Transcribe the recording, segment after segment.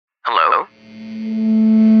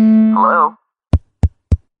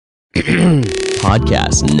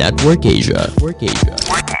Podcast Network Asia.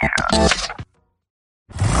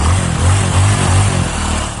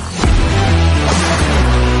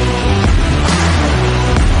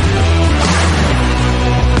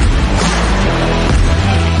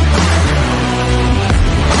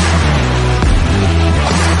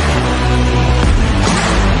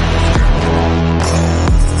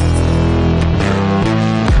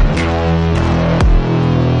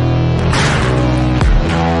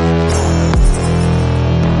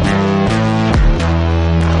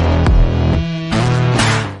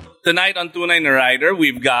 Tonight on Tunay na Rider,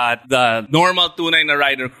 we've got the normal Tunay na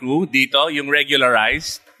Rider crew dito, yung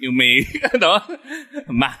regularized, yung may,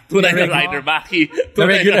 Tunay na Rider Maki,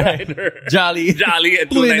 Tunay na Rider Jolly, and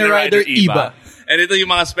Tunay na Rider Iba. And ito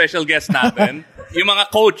yung mga special guests natin. Yung mga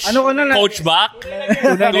coach. Coach Bak,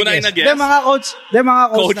 tunay na guest.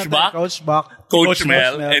 Coach Bak, Coach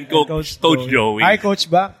Mel, and Coach Joey. Hi, Coach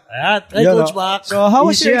Bak. Hi, Coach Bak. So, how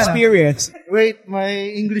was your experience? Wait, my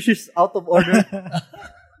English is out of order.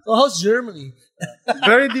 So, how's Germany?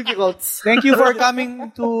 Very difficult. Thank you for coming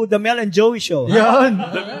to the Mel and Joey show. Yan.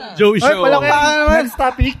 Joey show. Palakpakan naman. Next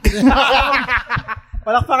topic.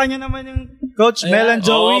 Palakpakan nyo naman yung Coach Mel and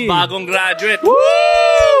Joey. Bagong graduate.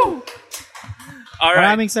 Woo! Alright.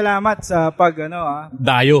 Maraming salamat sa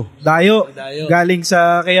Dayo. Galing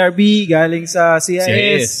sa KRB, galing sa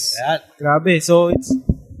CIS. Grabe. So, it's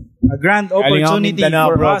a grand opportunity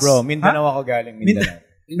for us. Bro. Mindanao ako galing.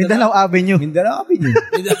 Mindanao Avenue.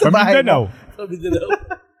 From Mindanao.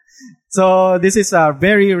 So, this is a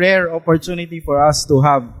very rare opportunity for us to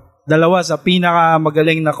have dalawa sa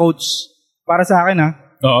pinakamagaling na coach. Para sa akin,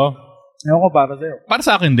 Oo. Ewan ko para sa'yo. Para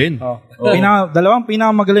sa akin din. Dalawang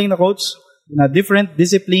pinakamagaling na coach na different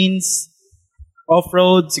disciplines.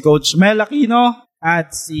 Off-road, si Coach Mel Aquino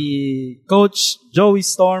at si Coach Joey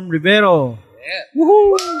Storm Rivero. Yeah.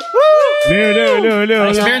 Woohoo!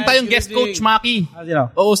 Meron tayong guest coach, Maki.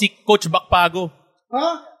 Sino? Oo, si Coach Bakpago.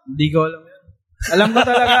 Hindi ko alam. Alam ko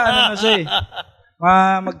talaga, na siya eh.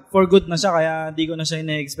 For good na siya, kaya hindi ko na siya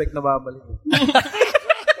ina-expect na babalik.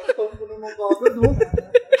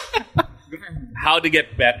 How to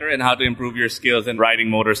get better and how to improve your skills in riding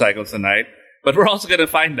motorcycles tonight. But we're also gonna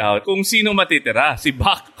find out kung sino matitira, si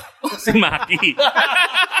Bak o si Maki.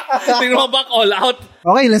 Tingnan mo, Bak, all out.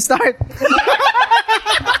 Okay, let's start.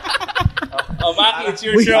 Maki, it's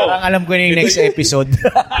your show. Parang alam ko na yung next episode.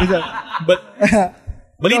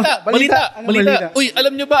 Balita. Uy,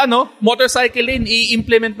 alam nyo ba motorcycle lane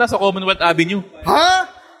i-implement na sa Commonwealth Avenue. Ha?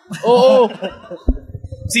 Oo.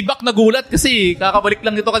 Si Bak nagulat kasi kakabalik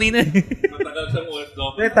lang nito kanina. Matagal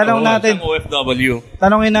siyang OFW.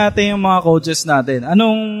 Tanongin natin yung mga coaches natin.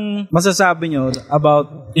 Anong masasabi nyo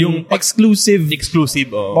about yung exclusive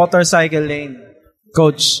motorcycle lane?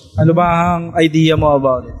 Coach, ano ba ang idea mo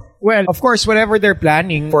about it? Well, of course, whatever they're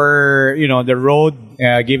planning for, the road,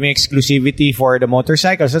 giving exclusivity for the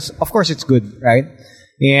motorcycles, of course, it's good, right?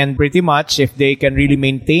 And pretty much, if they can really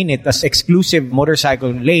maintain it as exclusive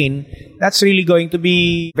motorcycle lane, that's really going to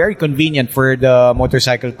be very convenient for the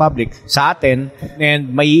motorcycle public sa atin.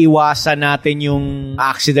 And maiiwasan natin yung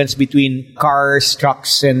accidents between cars,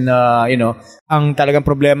 trucks, and, ang talagang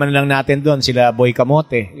problema na lang natin doon, sila Boy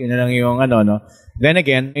Kamote. Yun na lang yung Then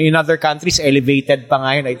again, in other countries, elevated pa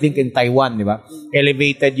nga yun. I think in Taiwan, di ba?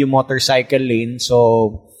 Elevated yung motorcycle lane.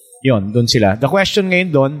 So, yun, doon sila. The question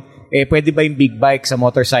ngayon doon, pwede ba yung big bike sa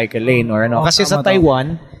motorcycle lane or ano? Kasi sa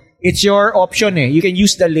Taiwan, it's your option eh. You can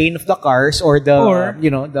use the lane of the cars or the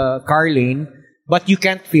car lane, but you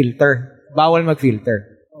can't filter. Bawal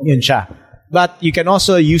mag-filter. Yun siya. But you can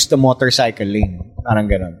also use the motorcycle lane. Parang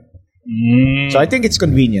ganun. So I think it's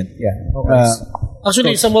convenient. Yeah. Okay.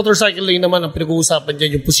 Actually, sa motorcycle lane naman, ang pinag-uusapan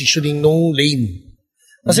dyan yung positioning ng lane.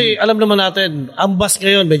 Kasi alam naman natin, ang bus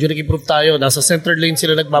ngayon, medyo nag-improve tayo. Nasa center lane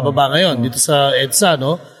sila nagbababa ngayon dito sa EDSA,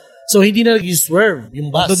 no? So, hindi na nag-swerve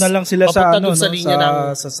yung bus. Doon na lang sila sa linya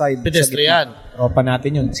ng side. pedestrian. Tropa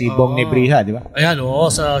natin yun, si Bong Nebriha, di ba? Ayan,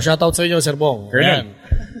 shoutout sa inyo, Sir Bong. Ayan.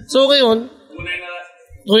 So, ngayon,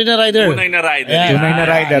 Tunay na rider.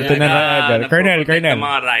 Colonel.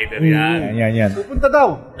 Mga rider, yan. Pupunta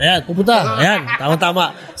daw. Ayan,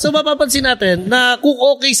 tama. So, mapapansin natin na kung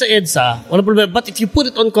okay sa EDSA, walang problema. But if you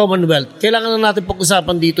put it on Commonwealth, kailangan na natin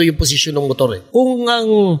pag-usapan dito yung posisyon ng motor. Kung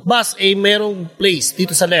ang bus ay merong place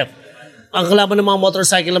dito sa left, ang kalaban ng mga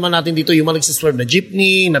motorcycle naman natin dito, yung mga nagsiswerve na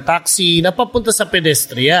jeepney, na taxi, na papunta sa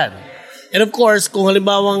pedestrian. And of course, kung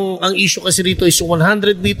halimbawang ang issue kasi dito is yung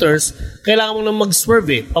 100 meters, kailangan mo nang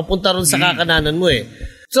mag-swerve papunta ron sa kakananan mo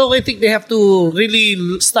So I think they have to really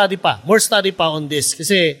more study pa on this.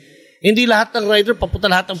 Kasi Hindi lahat ng rider papunta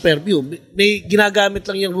lahat ng Fairview. May ginagamit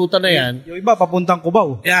lang yung ruta na yan. Yung iba, papuntang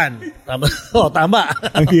Cubao. Yan. Tama. Tama.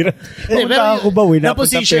 Ang hirap. Pero Cubao, the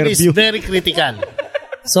position is very critical.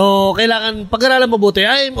 So, kailangan pag-aralan mabuti.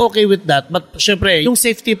 I'm okay with that. But, syempre, yung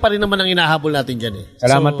safety pa rin naman ang inahabol natin dyan eh.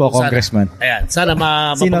 Salamat po, Congressman. Sana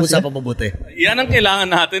mapag-usapan mabuti. Yan ang kailangan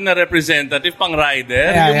natin na representative pang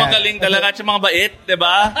rider. Yung magaling talaga at yung mga bait, di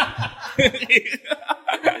ba?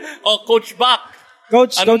 Coach Buck.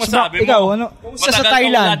 Coach Buck, masabi mo? ikaw, ano? Matagal sa ka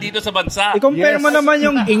Thailand. wala dito sa bansa. I-compare mo naman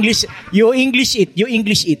yung... You English it.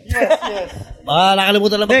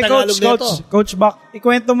 Nakalimutan lang mag-Tagalog nito. Coach Buck,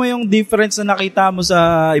 ikwento mo yung difference na nakita mo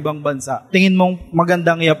sa ibang bansa. Tingin mong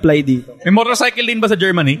magandang i-apply dito. May motorcycle lane ba sa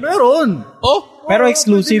Germany? Meron. Pero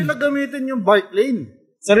exclusive. Pwede nila gamitin yung bike lane.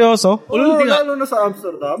 Seryoso? Lalo na sa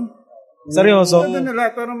Amsterdam. Seryoso? Pwede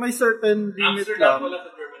nila, pero may certain limit lang.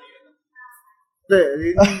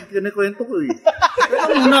 Hindi, yung kinikwento ko eh.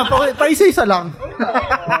 Pero muna, paisa-isa lang.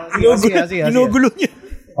 Sige. Ginugulo niya.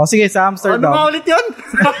 O sige, sa Ano Amsterdam. nga ulit yan?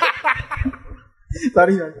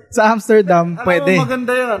 Sorry. Sa Amsterdam, pwede.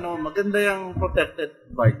 Maganda yan. Maganda yung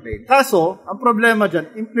protected bike lane. Kaso, ang problema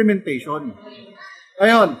dyan, implementation.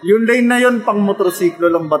 Ayun, yung lane na yun, pang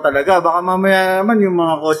motorsiklo lang ba talaga? Baka mamaya naman yung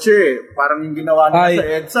mga kotse, parang yung ginawa nila sa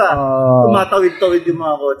EDSA, tumatawid-tawid yung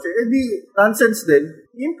mga kotse. Di, nonsense din.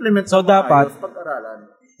 Implement So, dapat, pag-aralan.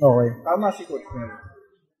 Okay. Tama si Coach Mel.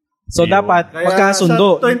 So, dapat,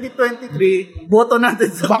 magkasundo. Sa 2023, boto natin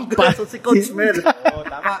sa Kongreso si Coach Mel.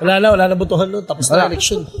 Wala na botohan nun. Tapos na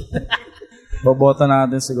election. Boboto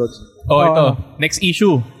natin si Coach. Ito. Next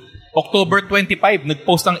issue. October 25,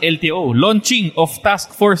 nag-post ang LTO. Launching of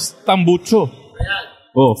Task Force Tambucho.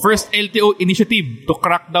 First LTO initiative to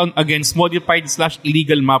crack down against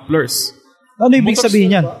modified/illegal maplers. Ano ibig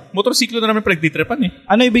sabihin yan? Motorsiklo na naman pinagtitripan eh.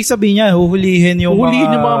 Ano ibig sabihin yan? Huhulihin yung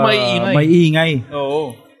mga maiingay.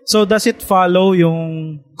 Oo. So, does it follow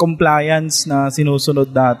yung compliance na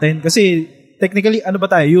sinusunod natin? Kasi, technically, ano ba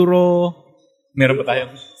tayo? Euro Meron ba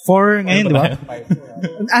tayo? 4 ngayon, di ba?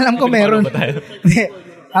 Alam ko meron.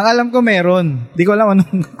 Ang alam ko meron. Di ko alam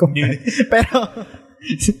anong pero,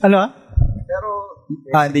 ano ah?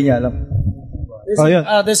 Hindi niya alam. Yun.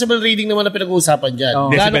 Decibel reading naman na pinag-uusapan dyan.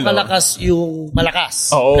 Gano'ng kalakas yung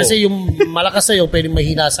malakas. Kasi yung malakas sa'yo, pwedeng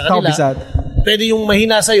mahina sa kanila. Pwede yung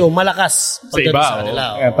mahina sa'yo, malakas sa iba. Sa kanila.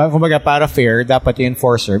 Kumbaga, para fair, dapat yung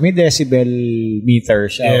enforcer, may decibel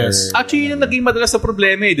meter siya. Yes. Actually, yung naging madalas na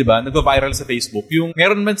problema di ba? Nag-viral sa Facebook. Yung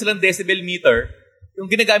meron man silang decibel meter, yung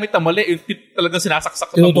ginagamit na mali, yung talagang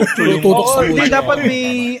sinasaksak na tinututok sa Hindi, dapat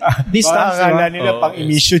may distance. Akala nila pang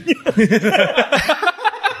emission yun.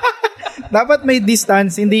 Dapat may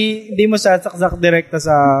distance, hindi mo sasaksak direkta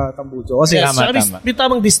sa tambucho. Kasi may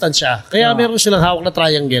tamang distance siya. Kaya meron silang hawak na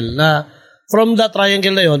triangle na from the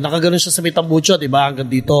triangle na yun, nakaganon siya sa may tambucho, diba? Hanggang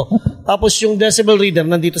dito. Tapos yung decibel reader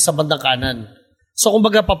nandito sa bandang kanan. So,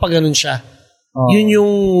 kumbaga, papaganon siya. Yun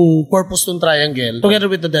yung purpose ng triangle together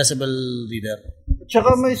with the decibel reader.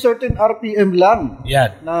 Tsaka may certain RPM lang.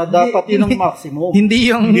 Yan. Na dapat yun ang maximum. Hindi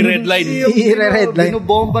yung red line. I-red line.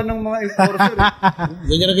 Binubomba ng mga enforcer.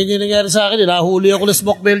 Ganyan nangyari sa akin. Nahuli ako ng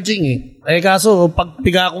smoke belching eh. Kaso, pag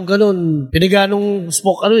piga akong ganun, piniga nung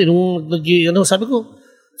smoke sabi ko,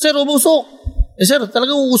 sir, umusok. Sir,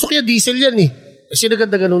 talagang uusok yan. Diesel yan eh. Kasi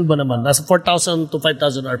naganda ganun ba naman? Nasa 4,000 to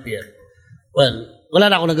 5,000 RPM. Well, wala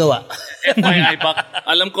na ako nagawa. FYI, Pak,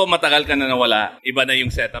 alam ko matagal ka na nawala. Iba na yung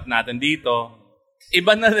setup natin dito.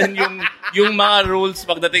 Iba na rin yung mga rules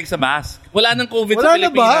pagdating sa mask. Wala nang COVID sa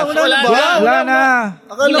Pilipinas. Wala na.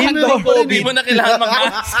 Akala ko Hindi mo na kailangan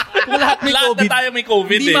mag-mask. Lahat na tayo may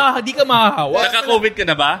COVID Hindi ka mahahawa. Naka-COVID ka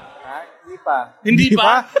na ba? Hindi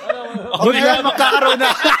pa. Okay na, magkakaroon na.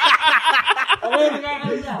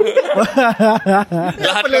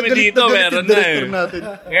 Lahat kami dito, meron na eh.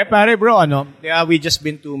 Kaya pare bro, we just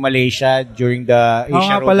been to Malaysia during the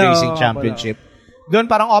Asia Road Racing Championship. Doon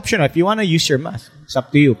parang optional. If you wanna use your mask, it's up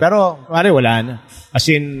to you. Pero, pare, wala na. As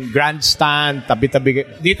in, grandstand, tabi-tabi.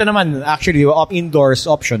 Dito naman, actually, indoors,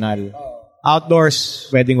 optional. Outdoors,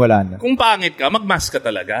 pwedeng wala na. Kung pangit ka, mag-mask ka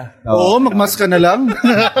talaga. Oo, mag-mask ka na lang.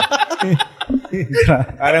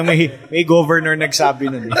 Parang may governor nagsabi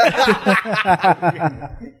nun.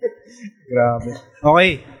 Grabe.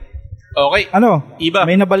 Okay. Ano? Iba.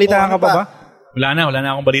 May nabalitaan ka pa ba? Wala na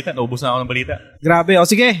akong balita. Naubos na ako ng balita. Grabe. O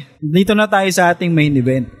sige, dito na tayo sa ating main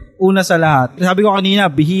event. Una sa lahat, sabi ko kanina,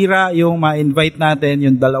 bihira yung ma-invite natin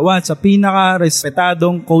yung dalawa sa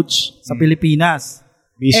pinaka-respetadong coach sa Pilipinas.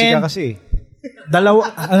 Busy ka kasi.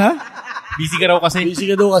 Busy ka raw kasi. Busy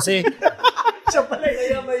ka daw kasi. Siya pala,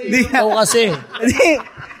 kaya may...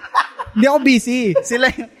 Hindi ako busy. Sila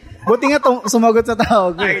buti nga sumagot sa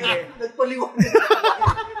tawag ko. Nagpaliwanag.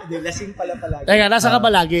 Hindi, lasing pala palagi. Teka, nasa ka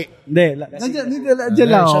ba lagi? Hindi. Nandiyan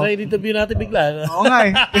lang ako. Siya na interview natin bigla. Oo nga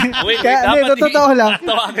eh. Wait, Kaya, dapat totoo lang.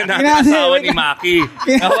 tawagan natin ang asawa ni Maki.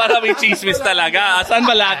 Para may chismis talaga. Saan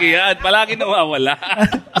palagi yan? Palagi nawawala.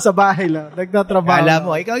 Sa bahay lang. Nagtatrabaho. Alam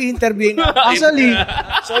mo, ikaw yung interview. Actually,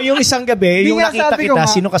 So yung isang gabi, Hindi yung nga, nakita sabi ko kita,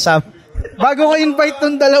 nga. sino kasama? bago ko invite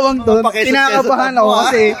tong dalawang to, kinakabahan ako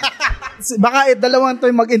kasi baka dalawang to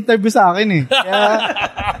yung mag-interview sa akin eh. Kaya,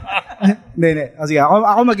 hindi. Sige,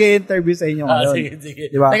 ako mag-i-interview sa inyo ngayon. Sige.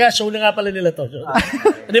 Diba? Teka, show na nga pala nila to.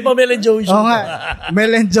 Hindi pa Mel and Joey show. Oo nga.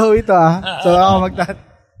 Mel and Joey to So ako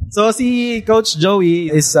So si Coach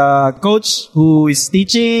Joey is a coach who is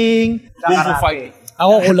teaching Kung fu fight.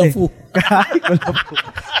 Ako kulang fu.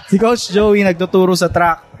 Si Coach Joey nagtuturo sa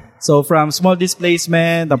track. So from small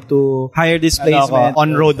displacement up to higher displacement.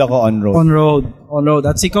 On-road ako, on-road. On road.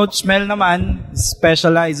 At si Coach Mel naman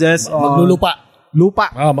specializes on Maglulupa.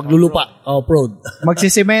 lupa. Maglulupa. Off-road.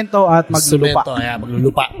 Magsisemento at maglulupa. Semento, ayan,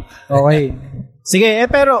 maglulupa. Okay. Sige,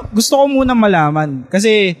 pero gusto ko muna malaman.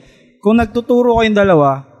 Kasi kung nagtuturo kayong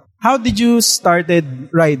dalawa, how did you started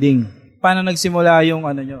riding? Paano nagsimula yung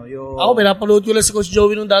ano nyo? Yung... Ako, pinapanood ko lang si Coach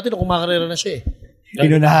Joey nung dati nung kumakarera na siya eh.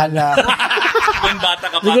 Pinunahan na. Nung bata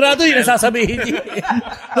ka pa. Sigurado yun, nasasabihin niya.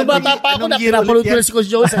 Nung bata pa ako, pinapanood ko lang si Coach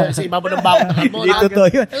Joey sa ibabaw ng bako. Hindi totoo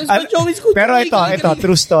yun. Pero ito,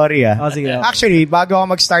 true story sige. Actually, bago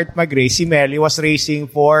ako mag-start mag-race, si Mel, he was racing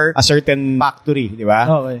for a certain factory, di ba?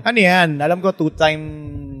 Okay. Ano yan? Alam ko,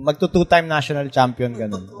 two-time national champion,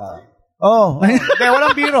 ganun. Hindi,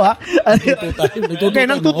 walang biro, ha? Okay,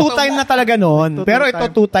 nang two-time na talaga noon. Pero ito,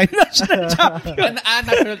 two-time national champion.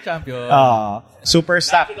 National champion. Super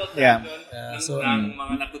stock. Yeah. Ng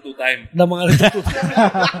mga nagtututime. Na mga nagtututo.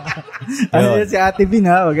 Ano yun si Ate Bin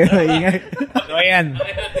ha? Huwag kayo maingay. So, ayan.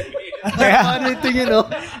 Ano ito yun, no?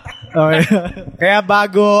 Okay. Kaya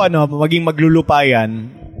bago maging maglulupa yan,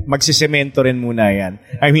 magsisemento rin muna yan.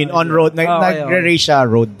 I mean, on-road. Nagre-race siya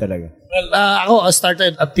road talaga. Well, I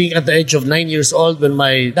started, I think, at the age of 9 years old when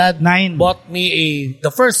my dad 9. bought me the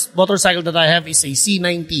first motorcycle that I have is a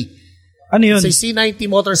C90. Ano yun? It's a C90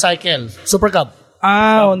 motorcycle. Super Cub.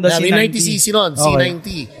 Honda May C90. 90cc nun, Okay. C90.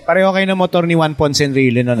 Pareho kayo ng motor ni Juan Ponce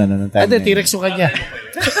Enrile noon. Hindi, T-Rex yung kanya.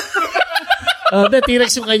 Hindi,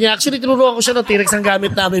 T-Rex yung kanya. Actually, tinuruan ko siya ng T-Rex ang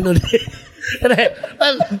gamit namin noon.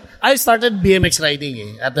 Well, I started BMX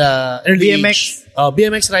riding at the early BMX? age.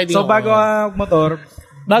 BMX riding. So bago motor,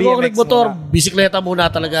 Bago ako BMX nagmotor, muna. bisikleta muna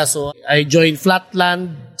talaga. So, I joined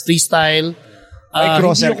Flatland, Freestyle. Bike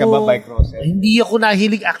crosser ka ba? Bike crosser? Hindi ako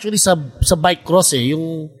nahilig actually sa bike cross eh.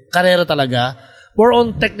 Yung karera talaga. More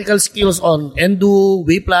on technical skills on endo,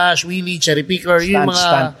 whiplash, wheelie, cherry picker. Yung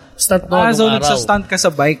mga stunt noon so nung araw. nagsa-stunt ka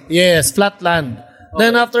sa bike. Yes, Flatland.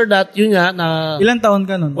 Then after that, yun nga na... Ilan taon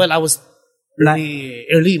ka nun? Well, I was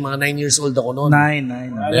early, mga 9 years old ako noon.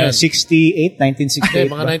 9. Yeah. 68,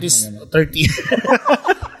 1968. Mga 90s,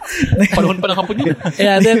 30. Panahon pa ng hapon yun.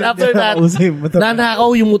 Yeah, then after that, Nauso yung motor.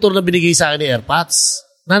 nanakaw yung motor na binigay sa akin ni AirPods.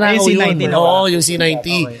 Nanakaw Yung C90 yun. na ba? Oo, yung C90.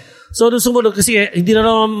 So, nung sumunod, kasi hindi na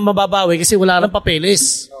naman mababawi kasi wala nang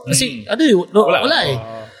papeles. Kasi, wala eh.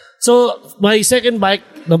 So, my second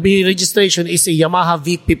bike na registration is a Yamaha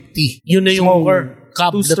V50. Yun na yung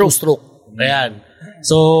cab na two-stroke. Ayan.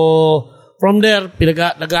 So, from there,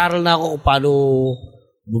 nag-aaral na ako kung paano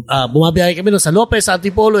bumabiyahe kami sa Lopez, sa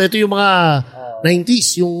Antipolo. Ito yung mga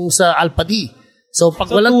 90s, yung sa Alpha D. So, pag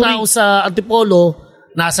walang tao sa Antipolo,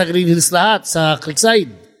 nasa Green Hills lahat, sa Creekside,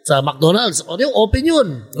 sa McDonald's. O yung open yun.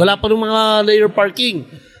 Wala pa ng mga layer parking.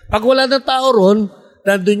 Pag wala ng tao ron,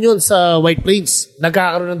 nandun yun sa White Plains.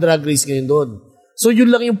 Nagkakaroon ng drag race ngayon doon. So, yun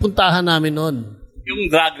lang yung puntahan namin noon. Yung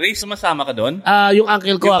drag race, sumasama ka doon? Yung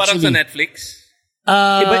uncle ko Yung parang actually. sa Netflix?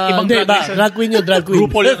 Ibang hindi drag ba? race yun? Drag queen yun, drag queen.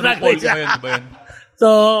 RuPaul yun. Drag RuPaul. race. Ba yun? So,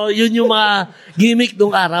 yun yung mga gimmick nung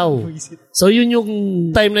araw. So, yun yung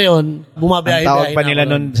time na yun, Ang bumabiyahe. tawag pa nila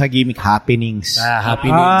nun sa gimmick, happenings.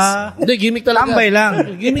 Happenings. Hindi, gimmick talaga. Tambay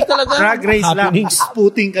lang. Gimmick talaga. Drag race lang. Happenings.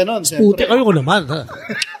 Puting ka nun. Puti. Ayun ko naman. Ha?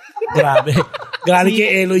 Grabe. Grabe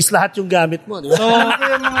kay Eloise lahat yung gamit mo. Di ba? So,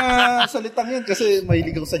 yung mga salitang yun kasi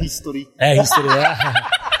mahilig ako sa history. History.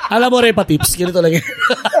 Alam mo, Repa Tips. Ganito lang yun.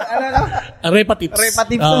 Repa Tips. Repa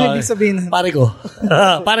Tips ang ibig sabihin. Pare ko.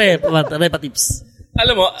 Repa Tips.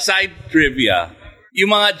 Alam mo, side trivia,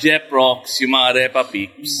 yung mga Jep Rocks, yung mga Repa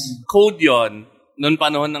Peeps, code yon noon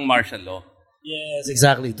panahon ng martial law. Yes,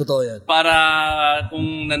 exactly. Totoo yan. Para kung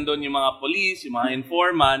nandun yung mga police, yung mga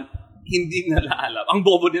informant, hindi nila alam. Ang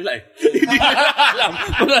bobo nila eh. Hindi nila alam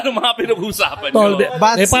kung ano mga pinag-usapan nyo.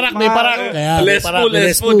 May parak.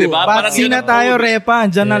 Lespo, di ba? Batsi na tayo, Repa.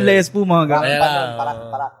 Diyan ang lespo, mga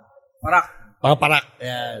Parak.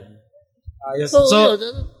 Ayan. Ayos. So, So,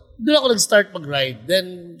 doon ako nag-start mag-ride.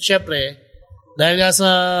 Then, syempre, dahil nga sa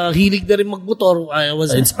hilig na rin magmotor, I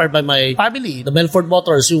was inspired by my family, the Belford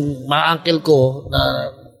Motors, yung mga uncle ko na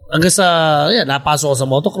hanggang sa, napasok ako sa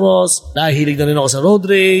motocross, nahihilig na rin ako sa road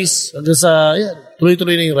race, hanggang sa,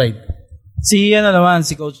 tuloy-tuloy na yung ride. Si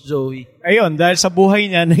Coach Joey. Ayun, dahil sa buhay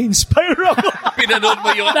niya, na-inspire ako. Pinanood mo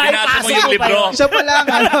yung, pinasa mo yung libro. Siya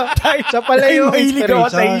pala yung mahilig ako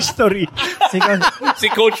sa inspiration. history. Si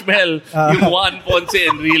Coach Mel, yung Juan Ponce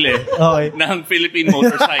Enrile ng Philippine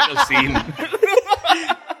motorcycle scene.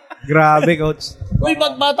 Grabe, Coach. Uy,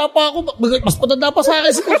 bata pa ako, mas matanda pa sa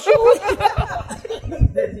akin si Coach Joey.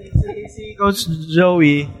 Si Coach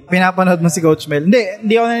Joey, pinapanood mo si Coach Mel.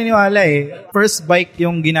 Hindi ako naniniwala eh. First bike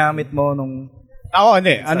yung ginamit mo nung... Ako,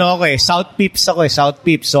 hindi. South Peeps ako eh. South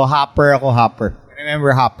Peeps. So, hopper.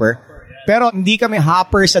 Remember hopper? Pero hindi kami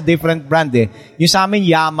hopper sa different brand eh. Yung sa amin,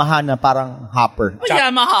 Yamaha na parang hopper.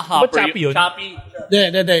 Yamaha hopper. Choppy yun? Choppy.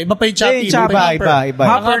 Hindi. Iba pa yung choppy. Iba.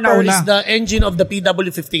 Hopper na Hopper una. is the engine of the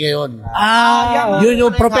PW50 ngayon. Yeah. Yun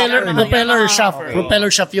yung propeller shaft.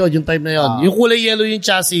 Propeller shaft yun, yung time na yun. Yung kulay yellow yung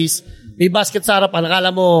chassis, may basket sa harapan,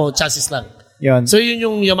 nakala mo chassis lang. Yun. So yun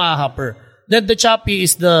yung Yamaha hopper. Then the choppy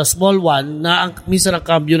is the small one na minsan ang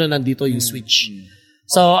cambio na nandito yung switch.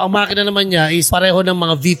 So ang makina naman niya is pareho ng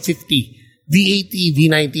mga V50, V80,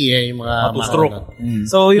 V90 yung mga Two-stroke.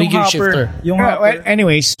 So yung gear hopper. shifter. Yung Well, hopper.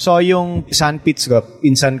 anyways, so yung Sanpits ko,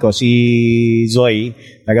 pinsan ko, si Zoe,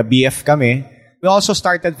 naga-BF kami. We also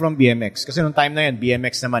started from BMX. Kasi nung time na yun,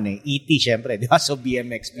 BMX naman eh. ET, syempre. Di ba? So,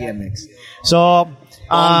 BMX. So,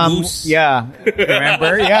 Mongoose. yeah.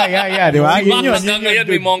 Remember? Yeah. Di ba? Yun. Hanggang ngayon,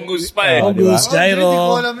 may mongoose pa eh. Mongoose, gyro, Hindi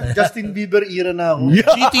ko alam, Justin Bieber era na ako.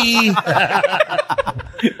 GT.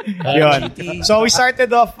 Yun. So, I started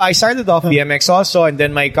off BMX also, and then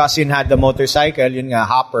my cousin had the motorcycle, yun nga,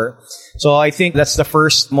 hopper. So, I think that's the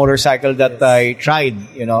first motorcycle that I tried,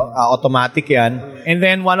 automatic yan. And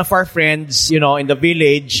then, one of our friends, in the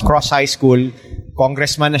village, Cross High School,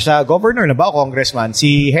 congressman na siya, governor na ba o congressman?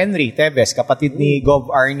 Si Henry Tevez, kapatid ni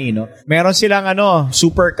Gov. Arnie, no? Meron silang,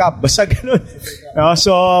 super cup, basta ganun.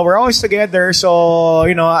 So, we're always together. So,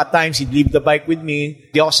 at times, he'd leave the bike with me.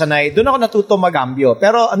 Di ako sanay. Doon ako natuto mag-ambyo.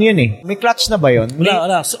 Pero, yun eh, may clutch na ba yun?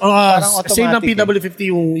 Wala. Parang Same ng automatic PW50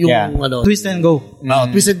 yung Twist and go.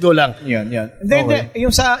 twist and go lang. Yun. Then,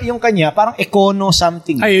 yung kanya, parang Econo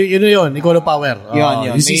something. Ay, yun. Econo Power.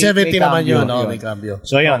 Yun. Yung C70 May naman cambio, yun. yun. May cambio.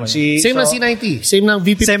 So, yun. Same ng C90. Same ng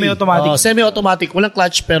V50. Semi-automatic. Semi-automatic. Walang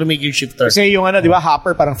clutch pero may gear shifter. Kasi yung di ba,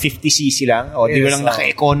 hopper parang 50cc lang. O, di ba lang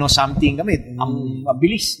naka-Econo something kami. Ang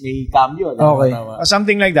bilis. May cambio. Okay.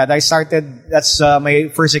 Something like that. That's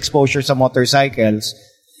my first exposure sa motorcycles.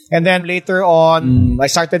 And then later on, I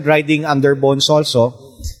started riding underbones also.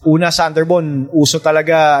 Una sa underbone, uso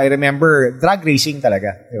talaga, I remember, drag racing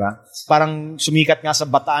talaga. Di ba? Parang sumikat nga sa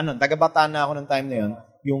Bataan nun. Taga-Bataan na ako ng time na yun.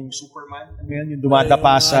 Yung Superman, yung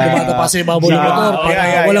dumadapa sa... Dumadapa sa ibabaw ng motor.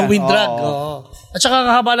 Walang wind drag. At saka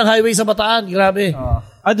kahaba ng highway sa Bataan. Grabe.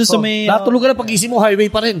 Doon sa may... Natulugan na pag-isip mo,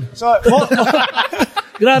 highway pa rin. So,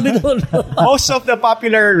 Grabe doon. most of the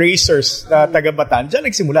popular racers na taga-Bataan, dyan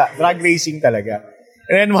nagsimula. Drag racing talaga.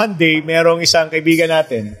 And then one day, merong isang kaibigan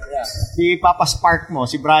natin, si Papa Spark mo,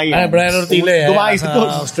 si Brian. Brian Ortile. Dumayo Sa doon.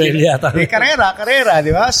 Australia. Karera,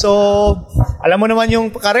 di ba? So, alam mo naman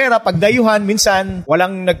yung karera, pagdayuhan, minsan,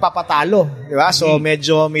 walang nagpapatalo. Di ba? So,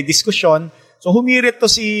 medyo may diskusyon. So, humirit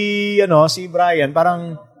to si Brian,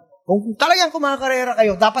 parang, kung talagang kumakarera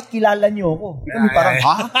kayo, dapat kilala niyo ako. Kami parang,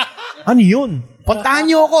 Ano yun? Puntahan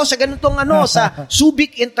niyo ako sa ganitong sa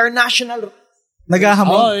Subic International.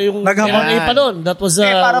 Naghahamon. Naghahamon. Pa doon. That was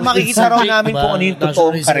para makikita raw namin kung ano yung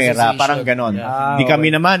totoong karera. Parang ganon. Hindi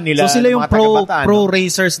kami naman nila. So sila yung mga taga-Bataan, pro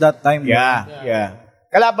racers that time. Yeah.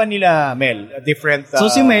 Kalaban nila, Mel. Different.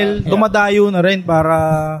 So si Mel, dumadayo na rin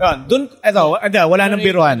para... Wala nang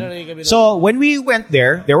biruan. So, when we went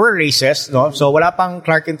there were races, no? So, wala pang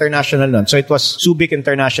Clark International nun. So, it was Subic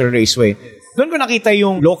International Raceway. Doon ko nakita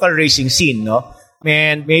yung local racing scene, no?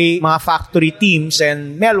 And may mga factory teams,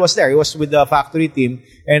 and Mel was there. He was with the factory team.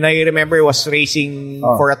 And I remember he was racing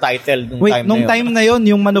for a title Nung time na yun,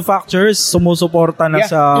 yung manufacturers sumusuporta na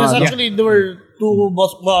sa... Yes, actually, there were two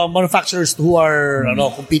manufacturers who are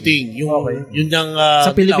competing. Yung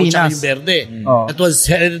sa Pilipinas. Yung Verde. It was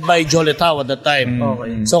headed by Joletao at that time.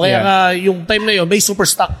 So kaya nga, yung time na yun, may super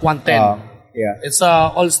stock 110. It's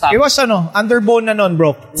all stock. It was underbone na nun,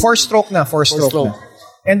 bro. Four-stroke na.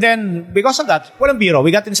 And then, because of that, walang biro.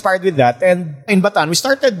 We got inspired with that. And in Bataan, we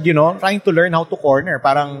started, trying to learn how to corner.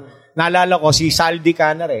 Parang, naalala ko, si Saldi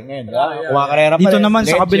Canar ngayon. Kumakarera pa Dito rin. naman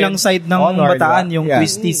sa Legend. kabilang side ng Honor, Bataan, diba? yung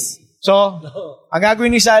Twisties. So, ang gagawin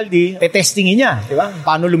ni Saldi, testingin niya, di ba?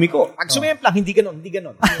 Paano lumiko? Pag sumemplang, hindi ganon.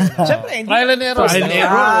 Siyempre, hindi. Trial and error.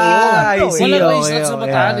 I see. Walang race Okay, lang sa okay.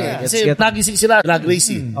 Bataan eh. Kasi nagising sila,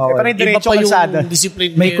 nag-racing. Parang Iba diretso pa kalsada. yung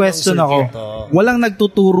discipline. May ngayon ng question ako. circuit. Walang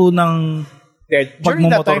nagtuturo ng During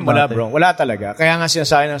that pagmumotor time, wala dati. bro. Wala talaga. Kaya nga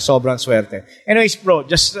sinasabi ng sobrang swerte. Anyways bro,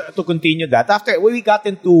 just to continue that, after we got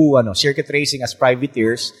into circuit racing as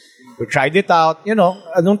privateers, we tried it out.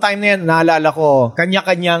 Nung time na yan, naalala ko,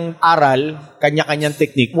 kanya-kanyang aral, kanya-kanyang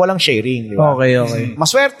technique, walang sharing. Di ba? Okay.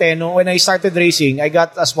 Maswerte, when I started racing, I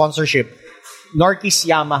got a sponsorship, Northeast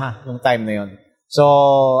Yamaha, nung time na yon. So,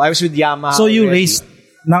 I was with Yamaha. So you already. raced,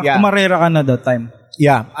 Yeah. kumarera ka na that time?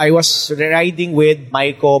 Yeah, I was riding with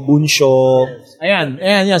Maiko Bunsho. Ayan,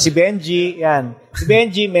 si Benji. Yan. Si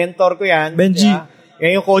Benji, mentor ko yan. Benji. Yeah.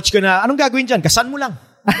 Yan yung coach ko na, anong gagawin dyan? Kasan mo lang.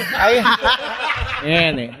 Ay.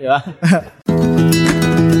 Yan di ba?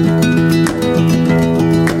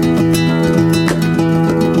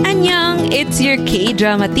 Annyeong, it's your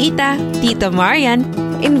K-drama tita, Tita Marian,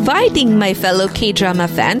 inviting my fellow K-drama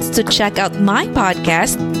fans to check out my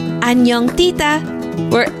podcast, Annyeong Tita,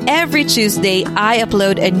 where every Tuesday I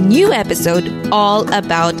upload a new episode all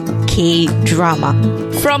about K-drama.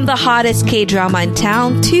 From the hottest K-drama in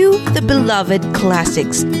town to the beloved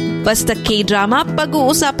classics. Basta K-drama,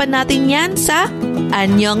 pag-uusapan natin yan sa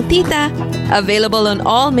Annyeong Tita. Available on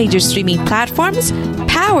all major streaming platforms,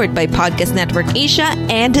 powered by Podcast Network Asia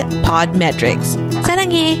and Podmetrics.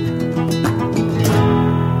 Saranghe!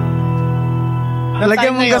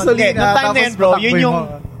 Nalagyan mong gasolina. Noong time na yun, bro, yun yung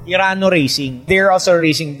Irano Racing. They're also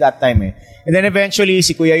racing that time eh. And then eventually,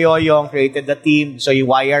 si Kuya Yoyong created the team. So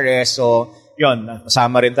yung YRS, so yun,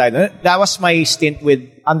 kasama rin tayo. That was my stint with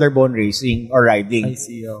Underbone Racing or riding. I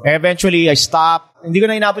see. Eventually, I stopped. Hindi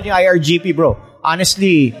ko na inabot yung IRGP, bro.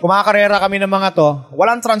 Honestly, kumakarera kami ng mga to,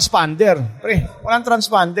 walang transponder. Walang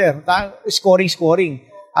transponder. Scoring.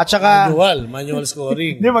 At saka, Manual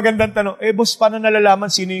scoring. hindi, magandang tanong. Boss, paano nalalaman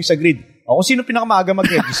sino yung sa grid? Kung sino pinakamaaga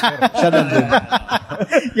mag-register? Siya nandun.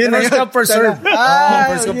 First come, first serve.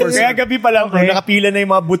 First come, first Kaya serve. gabi pa lang, nakapila na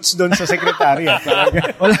yung mga boots doon sa sekretariat.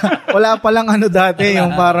 wala palang dati,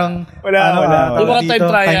 yung parang Wala. Yung mga time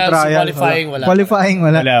trials, qualifying, wala. Qualifying,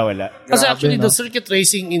 wala. Wala. Kasi actually, the circuit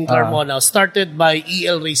racing in Carmona started by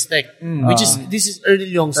EL Race Tech, this is Ernie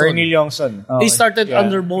Yongson. They started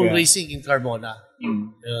under Bone Racing in Carmona.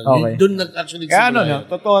 Okay. Doon nag-actually Kaya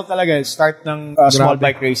totoo talaga, start ng small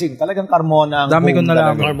bike racing. Talagang Carmona ang Dami ko boom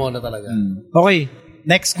nalaman. talaga. Carmona talaga. Okay,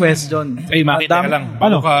 next question. Ay, makita ka lang.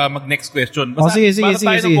 Bago ka mag-next question. Basta, sige.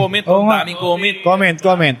 basta tayo ng comment. Oo nga. Daming comment.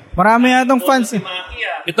 Comment. Marami yatang fans eh.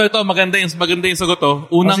 Ito, maganda yung sagot to.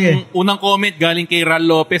 sige. Unang comment galing kay Ral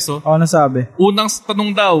Lopez. Ako nasabi. Unang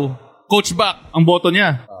tanong daw, Coach Back, ang boto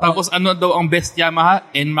niya. Tapos ano daw ang best Yamaha?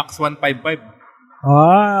 NMAX 155.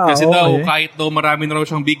 Kasi okay. daw, kahit daw marami na raw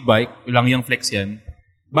siyang big bike, ilang yung flex yan,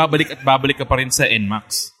 babalik ka pa rin sa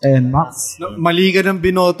NMAX. NMAX. Mali ka ng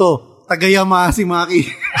binoto. Tagayama si Maki.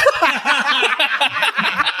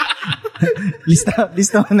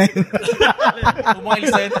 Lista mo na yun.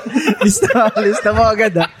 lista mo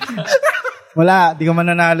agad Wala, di ka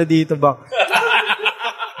mananalo dito, Bak.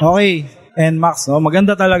 Okay, NMAX, no?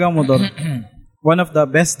 Maganda talagang motor. One of the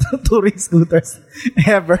best touring scooters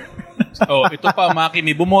ever. Ito pa, Maki.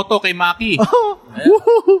 May bumoto kay Maki.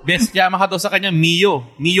 Best Yamaha daw sa kanya, Mio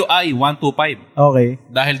I 125. Okay.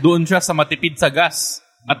 Dahil doon siya sa matipid sa gas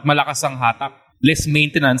at malakas ang hatak. Less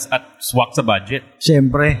maintenance at swak sa budget.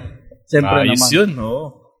 Siyempre Ayos naman. yun,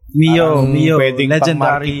 Mio, pwedeng legendary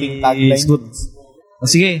pang-marketing tagline. scooters.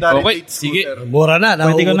 Sige, Okay, sige. Mura na.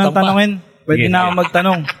 pwede ko nang nauutang pa. tanongin. Pwede na ako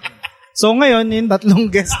magtanong. So ngayon, yung tatlong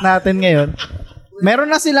guest natin ngayon,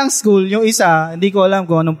 meron na silang school. Yung isa, hindi ko alam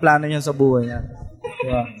kung anong plano niya sa buhay niya.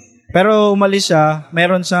 Diba? Pero umalis siya,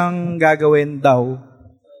 meron siyang gagawin daw.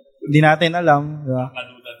 Hindi natin alam. Diba?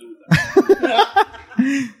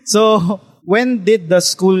 So, when did the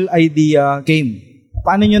school idea came?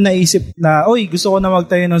 Paano nyo naisip na, gusto ko na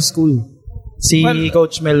magtayo ng school? Si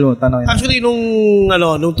Coach Mel mo, tanongin. Actually, nung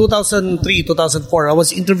 2003, 2004, I was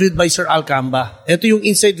interviewed by Sir Alcamba. Ito yung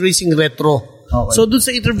Inside Racing Retro. Okay. So, dun sa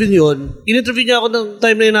interview yun, in-interview niya ako ng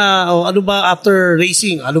time na yun na, ano ba after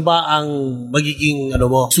racing, ano ba ang magiging,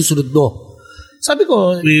 susunod mo? Sabi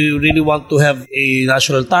ko, we really want to have a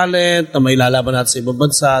national talent na may lalaban natin sa ibang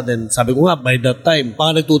bansa. Then, sabi ko nga, by that time,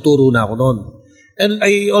 nagtuturo na ako noon. And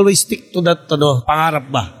I always stick to that,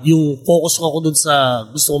 pangarap ba? Yung focus ko ako dun sa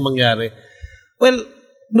gusto kong mangyari. Well,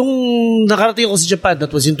 nung nakarating ako sa Japan, that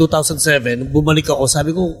was in 2007, bumalik ako, sabi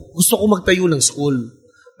ko, gusto ko magtayo ng school.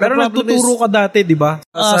 Pero nagtuturo ka dati, di ba?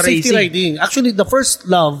 Sa safety racing. riding. Actually, the first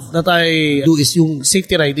love that I do is yung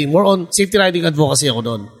safety riding. More on safety riding advocacy ako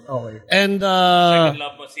doon. Okay. And, Second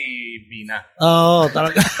love mo si Bina.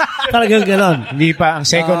 talagang ganon. Hindi pa. Ang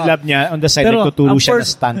second love niya, on the side, pero nagtuturo ang siya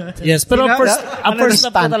first- na stunt. Yes, pero ang first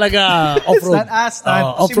love ko talaga off-road. Stunt.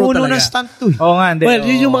 Off-road Simulo talaga. ng stunt to. Oo nga, hindi. Well,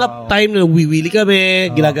 yun yung mga time na wiwili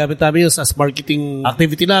kami, ginagamit namin yun as marketing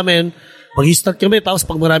activity namin. Mag-start kami, tapos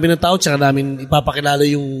pag marami ng tao, tsaka namin ipapakilala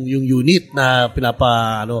yung unit na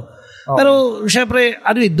Okay. Pero, syempre,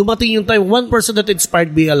 dumating yung time, one person that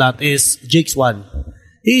inspired me a lot is Jake Swan.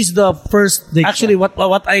 He is the first, actually, what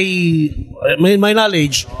my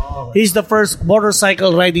knowledge, he is the first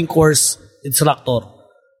motorcycle riding course instructor.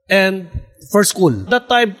 And for school. That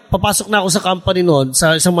time, papasok na ako sa company noon,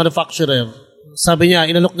 sa isang manufacturer. Sabi niya,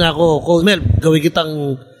 inalok niya ako, Mel, gawin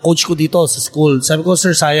kitang coach ko dito sa school. Sabi ko,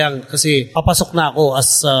 sir, sayang, kasi papasok na ako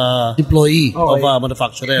as employee of a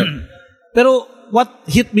manufacturer. Pero, what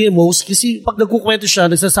hit me most, kasi pag nagkukwento siya,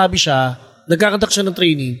 nagsasabi siya, nagkakandak siya ng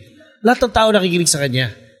training, lahat ng tao nakikinig sa kanya.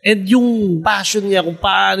 And yung passion niya, kung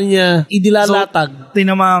paano niya idilalatag. So,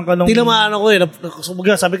 tinamaan ka nung... Tinamaan ako eh. So,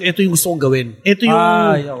 sabi ko, ito yung gusto kong gawin. Ito yung,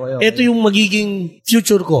 okay. ito yung magiging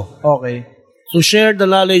future ko. Okay. To share the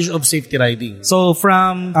knowledge of safety riding. So,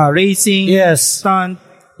 from racing, stunt,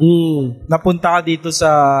 napunta ka dito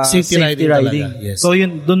sa safety riding. Yes. So,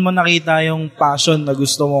 yun, dun mo nakita yung passion na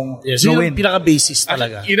gusto mong gawin. Yun yung pinaka-basis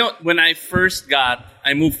talaga. You know, when I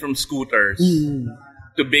moved from scooters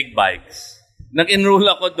to big bikes. Nag-enroll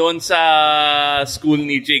ako doon sa school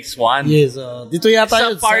ni Jake Swan. Yes, dito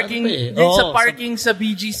yata sa yun. Parking sa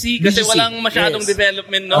BGC. Kasi walang masyadong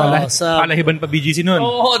development, no? Palahiban pa BGC noon.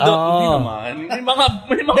 Oo, hindi naman. May mga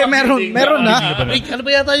meron na. Ano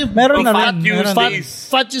ba yata yung... Meron na Fat rin. Tuesdays.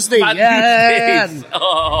 Fat Tuesday. Fat Yan. Tuesdays.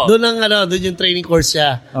 Oo. Doon yung training course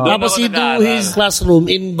siya. Tapos he Doon ako do nag-aaral. his classroom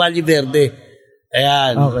in Valle Verde.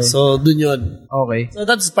 Ayan. Okay. So, doon yun. Okay. So,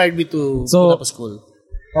 that inspired me to So, put up a school.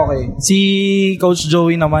 Okay. Si Coach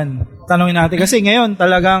Joey naman, tanongin natin. Kasi ngayon,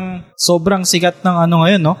 talagang sobrang sikat ng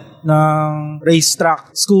ngayon, no? Ng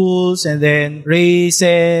racetrack schools and then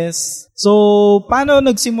races. So, paano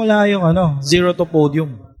nagsimula yung zero to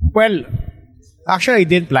podium? Well, actually, I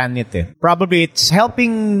didn't plan it. Probably it's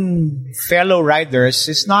helping fellow riders.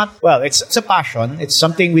 It's not, well, it's a passion. It's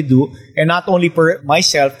something we do. And not only for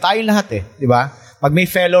myself, tayo lahat di ba? Pag may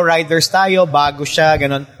fellow riders tayo, bago siya,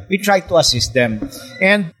 ganun, we try to assist them.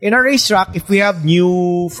 And in a racetrack, if we have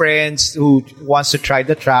new friends who wants to try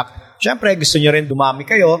the track, syempre, gusto nyo rin dumami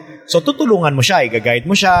kayo. So, tutulungan mo siya. I-guide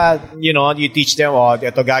mo siya. You know, you teach them,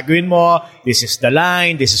 ito gagawin mo. This is the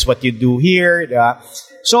line. This is what you do here. Diba?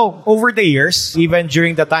 So, over the years, even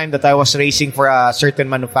during the time that I was racing for a certain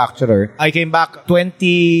manufacturer, I came back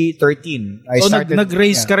 2013. I started,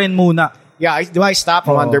 nag-race ka rin muna. Yeah, I stopped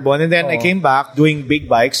from Underbone and then I came back doing big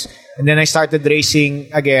bikes and then I started racing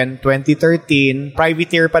again 2013.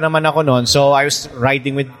 Privateer pa naman ako noon, so I was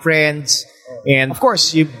riding with friends. And of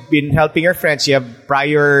course, you've been helping your friends. You have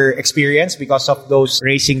prior experience because of those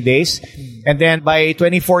racing days. And then by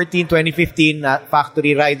 2014, 2015,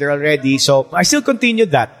 factory rider already. So I still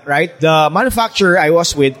continued that, right? The manufacturer I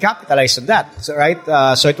was with capitalized on that, so, right?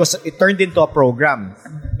 So it turned into a program.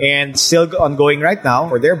 And still ongoing right now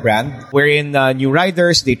for their brand. Wherein new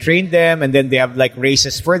riders, they train them and then they have like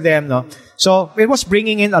races for them. No? So it was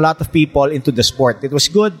bringing in a lot of people into the sport. It was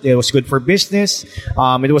good. It was good for business.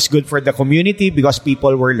 It was good for the community because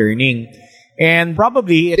people were learning. And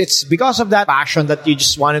probably it's because of that passion that you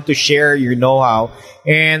just wanted to share your know-how.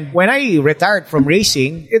 And when I retired from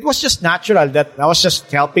racing, it was just natural that I was just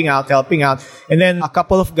helping out. And then a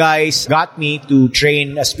couple of guys got me to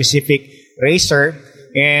train a specific racer.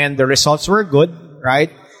 And the results were good,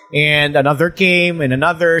 right? And another came and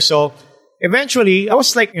another. So eventually, I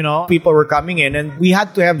was like, people were coming in and we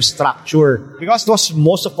had to have structure because it was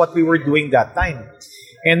most of what we were doing that time.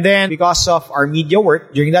 And then because of our media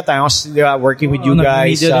work, during that time, I was working with you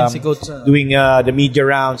guys, doing the media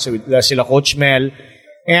rounds with sila Coach Mel.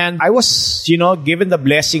 And I was, given the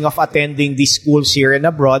blessing of attending these schools here and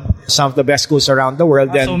abroad, some of the best schools around the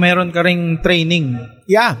world. So meron ka ring training?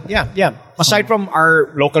 Yeah. Aside from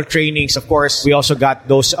our local trainings, of course, we also got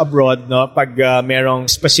those abroad, no? Pag merong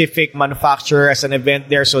specific manufacturer as an event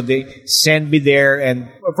there, so they send me there and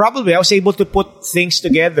probably I was able to put things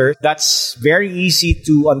together that's very easy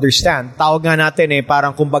to understand. Tawag nga natin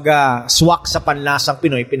parang kumbaga swak sa panlasang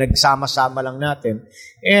Pinoy, pinagsama-sama lang natin.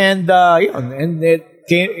 And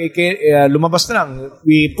lumabas na lang.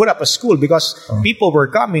 We put up a school because people were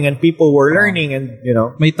coming and people were learning and,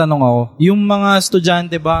 May tanong ako. Yung mga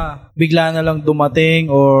estudyante ba, bigla na lang dumating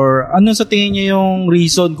or ano sa tingin niyo yung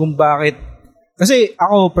reason kung bakit Kasi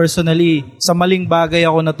ako personally, sa maling bagay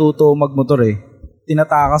ako natuto magmotor eh.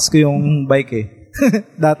 Tinatakas ko yung bike eh.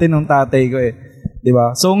 Dati nung tatay ko eh. 'Di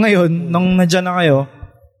ba? So ngayon, nung nandiyan na kayo,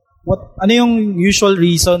 ano yung usual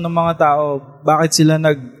reason ng mga tao bakit sila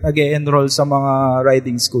nag-enroll sa mga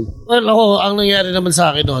riding school? Well, ako, ang nangyari naman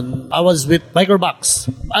sa akin noon, I was with Bikerbox.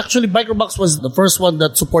 Actually, Bikerbox was the first one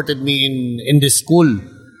that supported me in this school.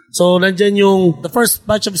 So, nandyan the first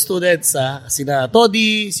batch of students, sina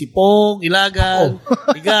Toddy, si Pong, Ilagan,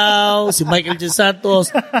 ikaw, si Michael J.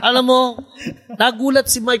 Santos. Alam mo,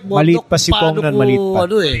 nagulat si Mike Montok. Malit pa si Pong nun, malit pa.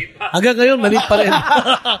 Hanggang ngayon, malit pa rin.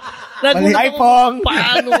 Nagulat ako Pong!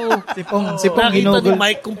 Paano. Si Pong Nakita ginugol. ni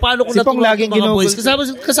Mike kung paano ko Si Pong natulog laging yung mga boys.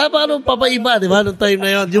 ginugol. Kasama papaiba, di ba? Noong time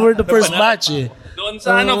na yun. You were the first batch eh. Doon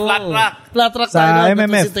sa flat track. Flat track Sa tayo.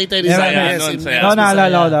 MMF. Si Taytay Rizal. No,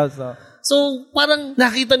 naalala ko daw. So, parang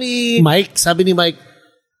nakita ni Mike, sabi ni Mike,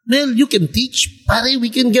 Nel, you can teach. Pare,